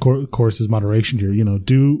best course is moderation here.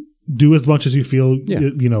 Do as much as you feel,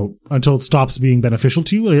 until it stops being beneficial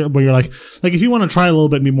to you. Where you're like if you want to try a little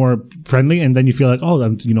bit and be more friendly, and then you feel like, oh,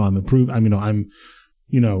 I'm improved. I'm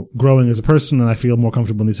growing as a person, and I feel more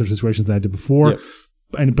comfortable in these sort of situations than I did before. Yep.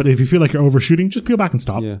 But if you feel like you're overshooting, just peel back and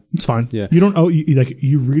stop. Yeah. It's fine. Yeah. You don't owe,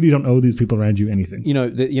 you really don't owe these people around you anything.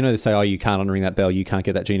 They say, oh, you can't unring that bell, you can't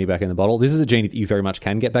get that genie back in the bottle. This is a genie that you very much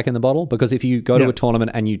can get back in the bottle, because if you go to a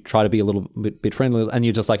tournament and you try to be a little bit friendly, and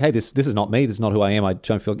you're just like, hey, this is not me, this is not who I am, I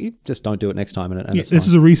don't feel, you just don't do it next time. And this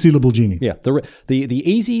is a resealable genie. Yeah. The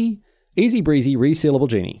easy breezy resealable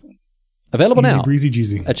genie. Available now. Breezy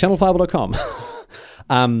Jeezy. At channelfiber.com.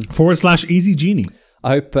 /easy genie.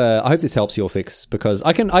 I hope this helps your fix, because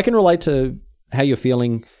I can relate to how you're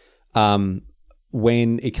feeling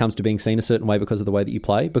when it comes to being seen a certain way because of the way that you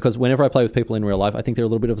play. Because whenever I play with people in real life, I think they're a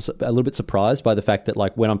little bit surprised by the fact that,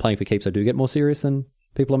 like, when I'm playing for keeps, I do get more serious than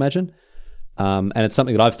people imagine. And it's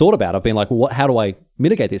something that I've thought about. I've been like, well, how do I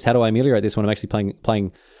mitigate this? How do I ameliorate this when I'm actually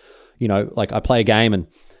playing? Like I play a game and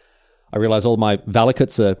I realize all my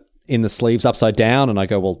Valakuts are in the sleeves upside down, and I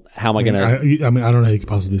go, well, how am I going to... I don't know how you could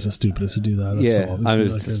possibly be so stupid as to do that.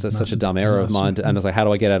 That's just such a dumb error of mine. And I was like, how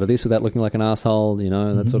do I get out of this without looking like an asshole?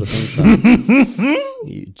 That sort of thing. So,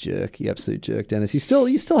 you jerk, you absolute jerk, Dennis. You're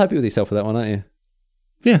still happy with yourself for that one, aren't you?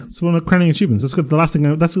 Yeah, it's one of the crowning achievements. That's the last thing.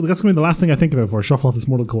 That's going to be the last thing I think about before I shuffle off this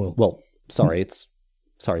mortal coil. Well, sorry,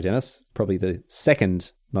 Dennis. Probably the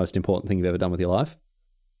second most important thing you've ever done with your life.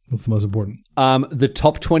 What's the most important? The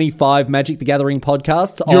top 25 Magic the Gathering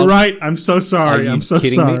podcasts. You're right. I'm so sorry. I'm so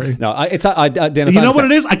sorry. Me? No, Dennis. You know what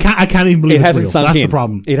it is? I can't even believe it hasn't real. sunk That's in. the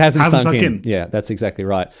problem. It hasn't sunk in. Yeah, that's exactly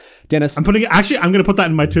right. Dennis. I'm going to put that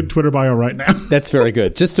in my Twitter bio right now. That's very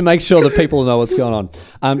good. Just to make sure that people know what's going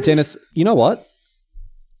on. Dennis, you know what?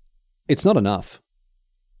 It's not enough.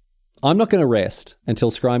 I'm not going to rest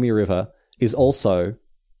until Scrimey River is also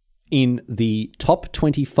in the top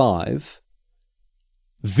 25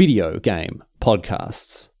 video game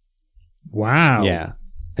podcasts. Wow. Yeah.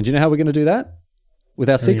 And do you know how we're going to do that?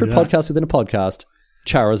 With our secret podcast within a podcast,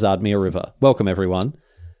 Charizard Mia River. Welcome, everyone,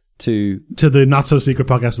 to the not-so-secret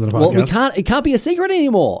podcast within a podcast. Well, it can't be a secret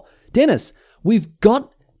anymore. Dennis, we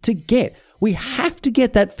have to get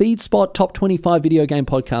that FeedSpot top 25 video game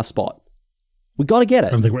podcast spot. We got to get it.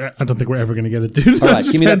 I don't think we're ever going to get it, dude. All right,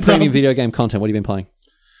 give me that premium video game content. What have you been playing?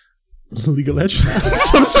 League of Legends.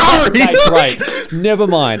 I'm sorry. Okay, great. Never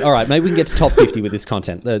mind. All right, maybe we can get to top 50 with this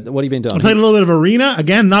content. What have you been doing? I played a little bit of Arena.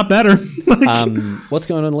 Again, not better. What's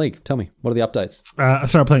going on in the league? Tell me. What are the updates? I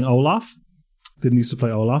started playing Olaf. Didn't used to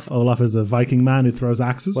play Olaf. Olaf is a Viking man who throws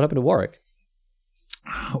axes. What happened to Warwick?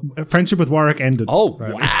 Friendship with Warwick ended. Oh,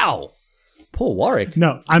 right. Wow. Poor Warwick.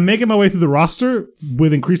 No, I'm making my way through the roster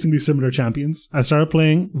with increasingly similar champions. I started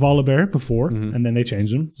playing Volibear before, and then they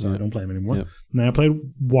changed him, so I don't play him anymore. Yep. And then I played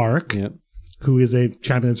Warwick, who is a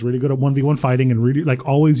champion that's really good at 1v1 fighting and really, like,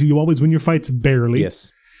 you always win your fights barely.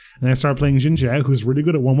 Yes. And then I started playing Jinjia, who's really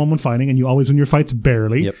good at 1v1 fighting, and you always win your fights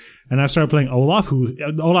barely. Yep. And I started playing Olaf,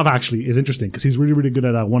 Olaf actually is interesting because he's really, really good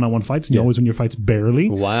at one-on-one fights, and you always win your fights barely.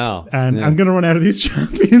 Wow. And I'm going to run out of these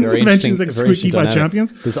champions. Eventually, like squeaky fight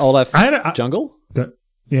champions. Does Olaf jungle?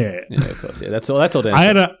 Yeah, of course. Yeah, that's all. That's all. I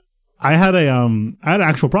had an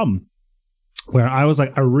actual problem where I was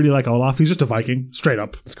like, I really like Olaf. He's just a Viking, straight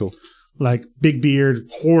up. That's cool. Like big beard,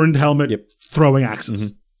 horned helmet, throwing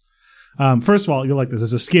axes. First of all, you'll like this.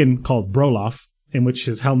 There's a skin called Broloff, in which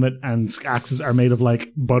his helmet and axes are made of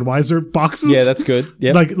like Budweiser boxes. Yeah, that's good.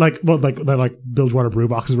 Yeah, like Bilgewater brew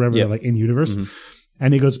boxes, whatever. They're like in universe.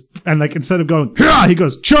 And he goes, and like instead of going, "Hurrah," he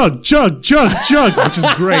goes, "Chug, chug, chug, chug," which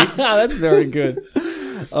is great. That's very good.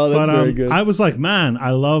 Oh, that's very good. I was like, man, I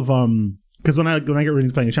love because when I get really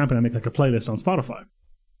into playing a champion, I make like a playlist on Spotify.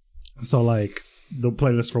 So like the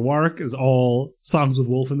playlist for Warwick is all songs with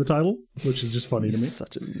Wolf in the title, which is just funny to me.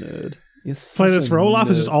 Such a nerd. Playlist for Olaf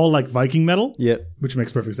is just all like Viking metal. Yep. Which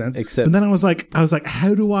makes perfect sense. Except, and then I was like,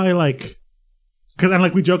 how do I like? Because and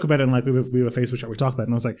like we joke about it, and like we have a Facebook chat we talk about it,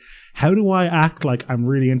 and I was like, how do I act like I'm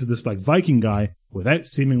really into this like Viking guy without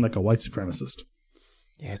seeming like a white supremacist?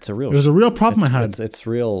 Yeah, it was a real problem I had. It's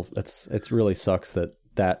real. It's really sucks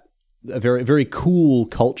that a very, very cool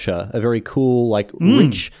culture, a very cool, like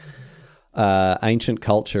rich, ancient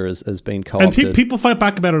culture has been co-opted. And people fight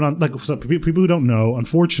back about it on like so people who don't know.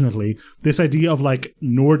 Unfortunately, this idea of like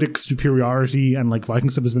Nordic superiority and like Viking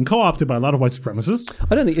stuff has been co-opted by a lot of white supremacists.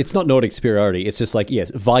 I don't think it's not Nordic superiority. It's just like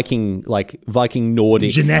Viking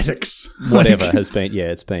Nordic genetics, whatever has been.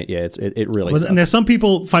 Yeah, it really. Sucks. And there's some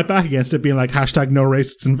people fight back against it, being like hashtag no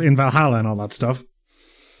racists in Valhalla and all that stuff,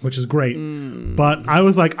 which is great. But I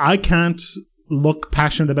was like, I can't look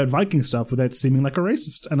passionate about Viking stuff without seeming like a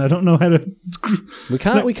racist, and I don't know how to. We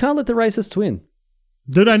can't let the racists win.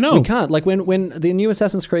 Did I know? We can't. Like when the new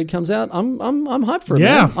Assassin's Creed comes out, I'm hyped for it.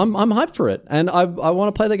 Yeah, man. I'm hyped for it, and I want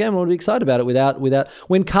to play the game. I want to be excited about it. Without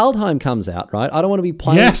when Kaldheim comes out, right? I don't want to be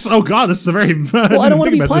playing. Yes. Oh God, this is a very. Well, I don't want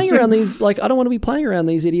to be playing around these. Like I don't want to be playing around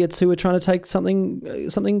these idiots who are trying to take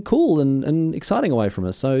something cool and exciting away from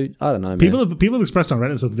us. So I don't know. Man. People have expressed on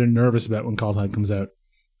Reddit that they're nervous about when Kaldheim comes out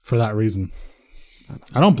for that reason.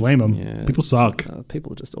 I don't blame them. Yeah. People suck.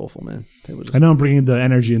 People are just awful, man. I know I'm bringing the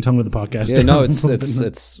energy and tone of the podcast. Yeah, no,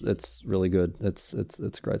 it's really good.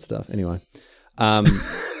 It's great stuff. Anyway,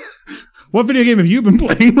 what video game have you been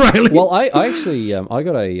playing, Riley? Well, I actually I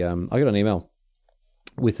got an email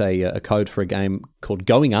with a code for a game called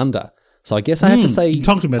Going Under. So I guess I have to say you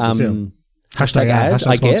talked about this. Hashtag ad,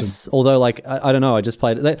 I guess. Although, like, I don't know. I just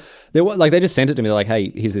played it. They just sent it to me. They're like,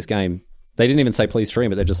 hey, here's this game. They didn't even say please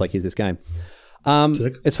stream it. They're just like, here's this game.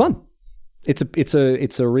 It's fun.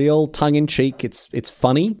 It's a real tongue in cheek. It's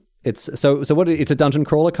funny. It's a dungeon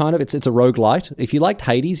crawler kind of. It's a roguelite. If you liked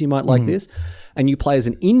Hades, you might like this. And you play as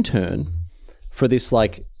an intern for this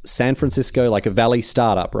like San Francisco, like a valley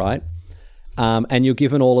startup, right? And you're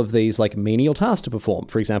given all of these like menial tasks to perform.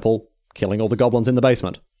 For example, killing all the goblins in the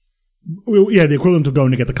basement. Yeah, the equivalent of going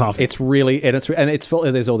to get the coffee. It's really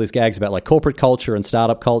there's all these gags about like corporate culture and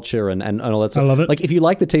startup culture and all that stuff. I love it. Like if you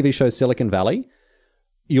like the TV show Silicon Valley,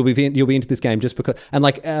 you'll be into this game just because. And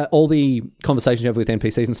like all the conversations you have with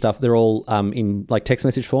NPCs and stuff, they're all in like text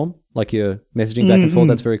message form, like you're messaging back and forth.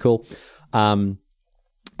 That's very cool. And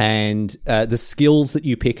the skills that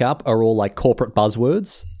you pick up are all like corporate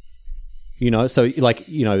buzzwords. So like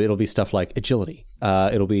it'll be stuff like agility.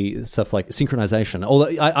 It'll be stuff like synchronization.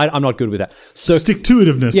 Although I'm not good with that.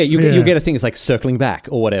 Stick-to-itiveness. Yeah, you get a thing. It's like circling back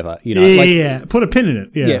or whatever. Yeah. Put a pin in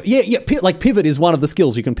it. Yeah. Like pivot is one of the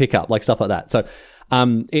skills you can pick up, like stuff like that. So,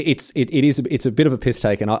 it's a bit of a piss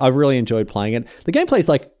take, and I've really enjoyed playing it. The gameplay's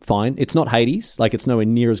like fine. It's not Hades. Like it's nowhere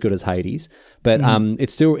near as good as Hades, but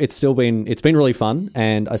it's been really fun.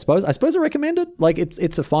 And I suppose I recommend it. Like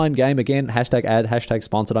it's a fine game. Again, hashtag ad, hashtag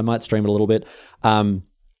sponsored. I might stream it a little bit.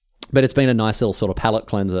 But it's been a nice little sort of palate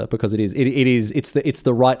cleanser because it's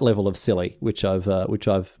the right level of silly, which I've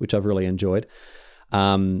really enjoyed.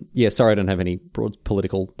 Sorry I don't have any broad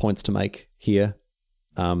political points to make here.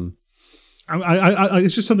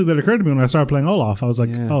 It's just something that occurred to me when I started playing Olaf. I was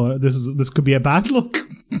like, oh, this could be a bad look.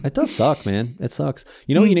 It does suck, man. It sucks.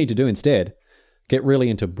 You know what you need to do instead? Get really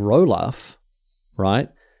into Brolaf, right?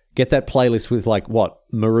 Get that playlist with like what?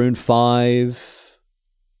 Maroon 5.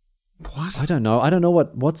 What? I don't know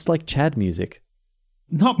what's like Chad music.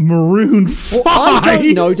 Not Maroon 5. Well, I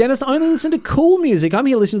don't know, Dennis. I only listen to cool music. I'm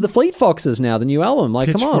here listening to the Fleet Foxes now, the new album.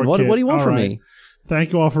 Like, come on, what do you want from me?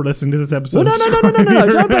 Thank you all for listening to this episode. Well,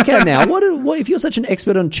 no. Don't back out now. What if you're such an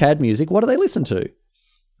expert on Chad music? What do they listen to?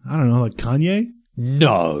 I don't know, like Kanye?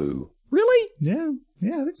 No. Really? Yeah,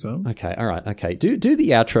 I think so. Okay, all right, okay. Do the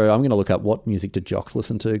outro. I'm going to look up what music did Jocks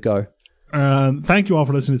listen to. Go. Thank you all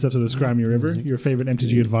for listening to this episode of Scram Your River, your favorite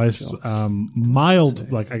MTG advice, mild,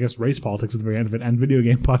 like I guess race politics at the very end of it, and video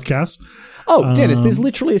game podcast. Oh, Dennis, there's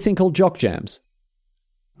literally a thing called Jock Jams.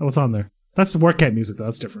 Oh, what's on there? That's the workout music, though.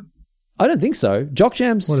 That's different. I don't think so. Jock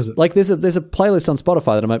Jams. What is it? Like there's a playlist on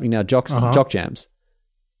Spotify that I'm opening now. Jock Jams.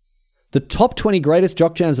 The top 20 greatest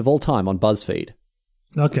Jock Jams of all time on BuzzFeed.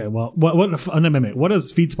 Okay, well, what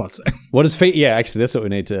does FeedSpot say? What does Feed? Yeah, actually, that's what we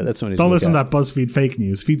need to. Don't listen to that BuzzFeed fake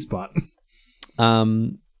news. FeedSpot.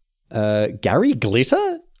 Gary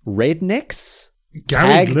Glitter, Rednecks, Gary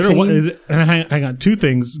Tag Glitter, team? what is it? Hang on, two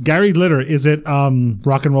things. Gary Glitter, is it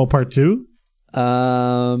Rock and Roll Part 2?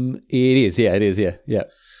 It is. Yeah, it is. Yeah, yeah.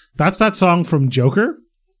 That's that song from Joker.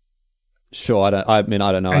 Sure. I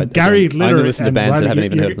don't know. And Gary Glitter. I only listen to and bands Riley, that haven't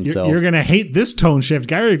even heard themselves. You're going to hate this tone shift.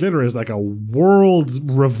 Gary Glitter is like a world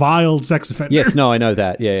reviled sex offender. Yes, no, I know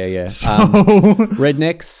that. Yeah. So,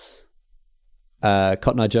 Rednecks,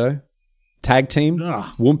 Cotton Eye Joe, Tag Team,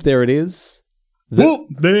 Whoop, there it is. Whoop,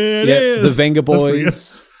 there it is. The Venga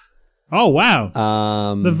Boys. Oh,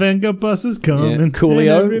 wow. The Venga bus is coming. Yeah.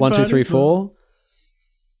 Coolio, 1, 2, 3, 4.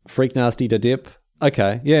 Freak Nasty Da Dip.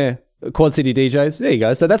 Okay, yeah. Quad City DJs. There you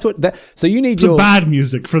go. So that's what so you need your bad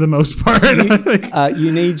music for the most part.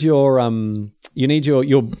 You need your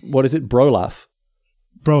what is it? Brolaf.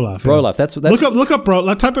 Brolaf. That's look up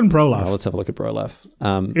Bro. Type in Brolaf. Let's have a look at Brolaf.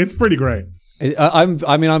 It's pretty great. I'm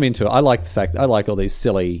into it. I like the fact I like all these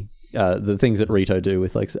silly the things that Rito do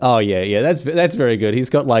with like that's very good. He's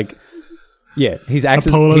got like his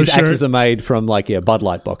axes are made from like Bud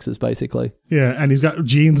Light boxes basically. Yeah, and he's got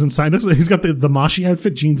jeans and sandals. He's got the Mashi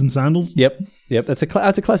outfit, jeans and sandals. Yep. That's a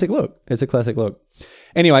classic look. It's a classic look.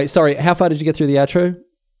 Anyway, sorry. How far did you get through the outro?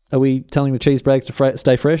 Are we telling the cheese bags to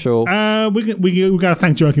stay fresh or? We got to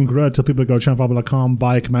thank Joachim Garud. Tell people to go to channelfable.com,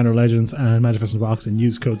 buy Commander Legends and Magic Festival Box and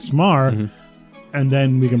use code SMAR. And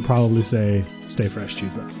then we can probably say, stay fresh,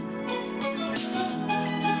 cheese bags.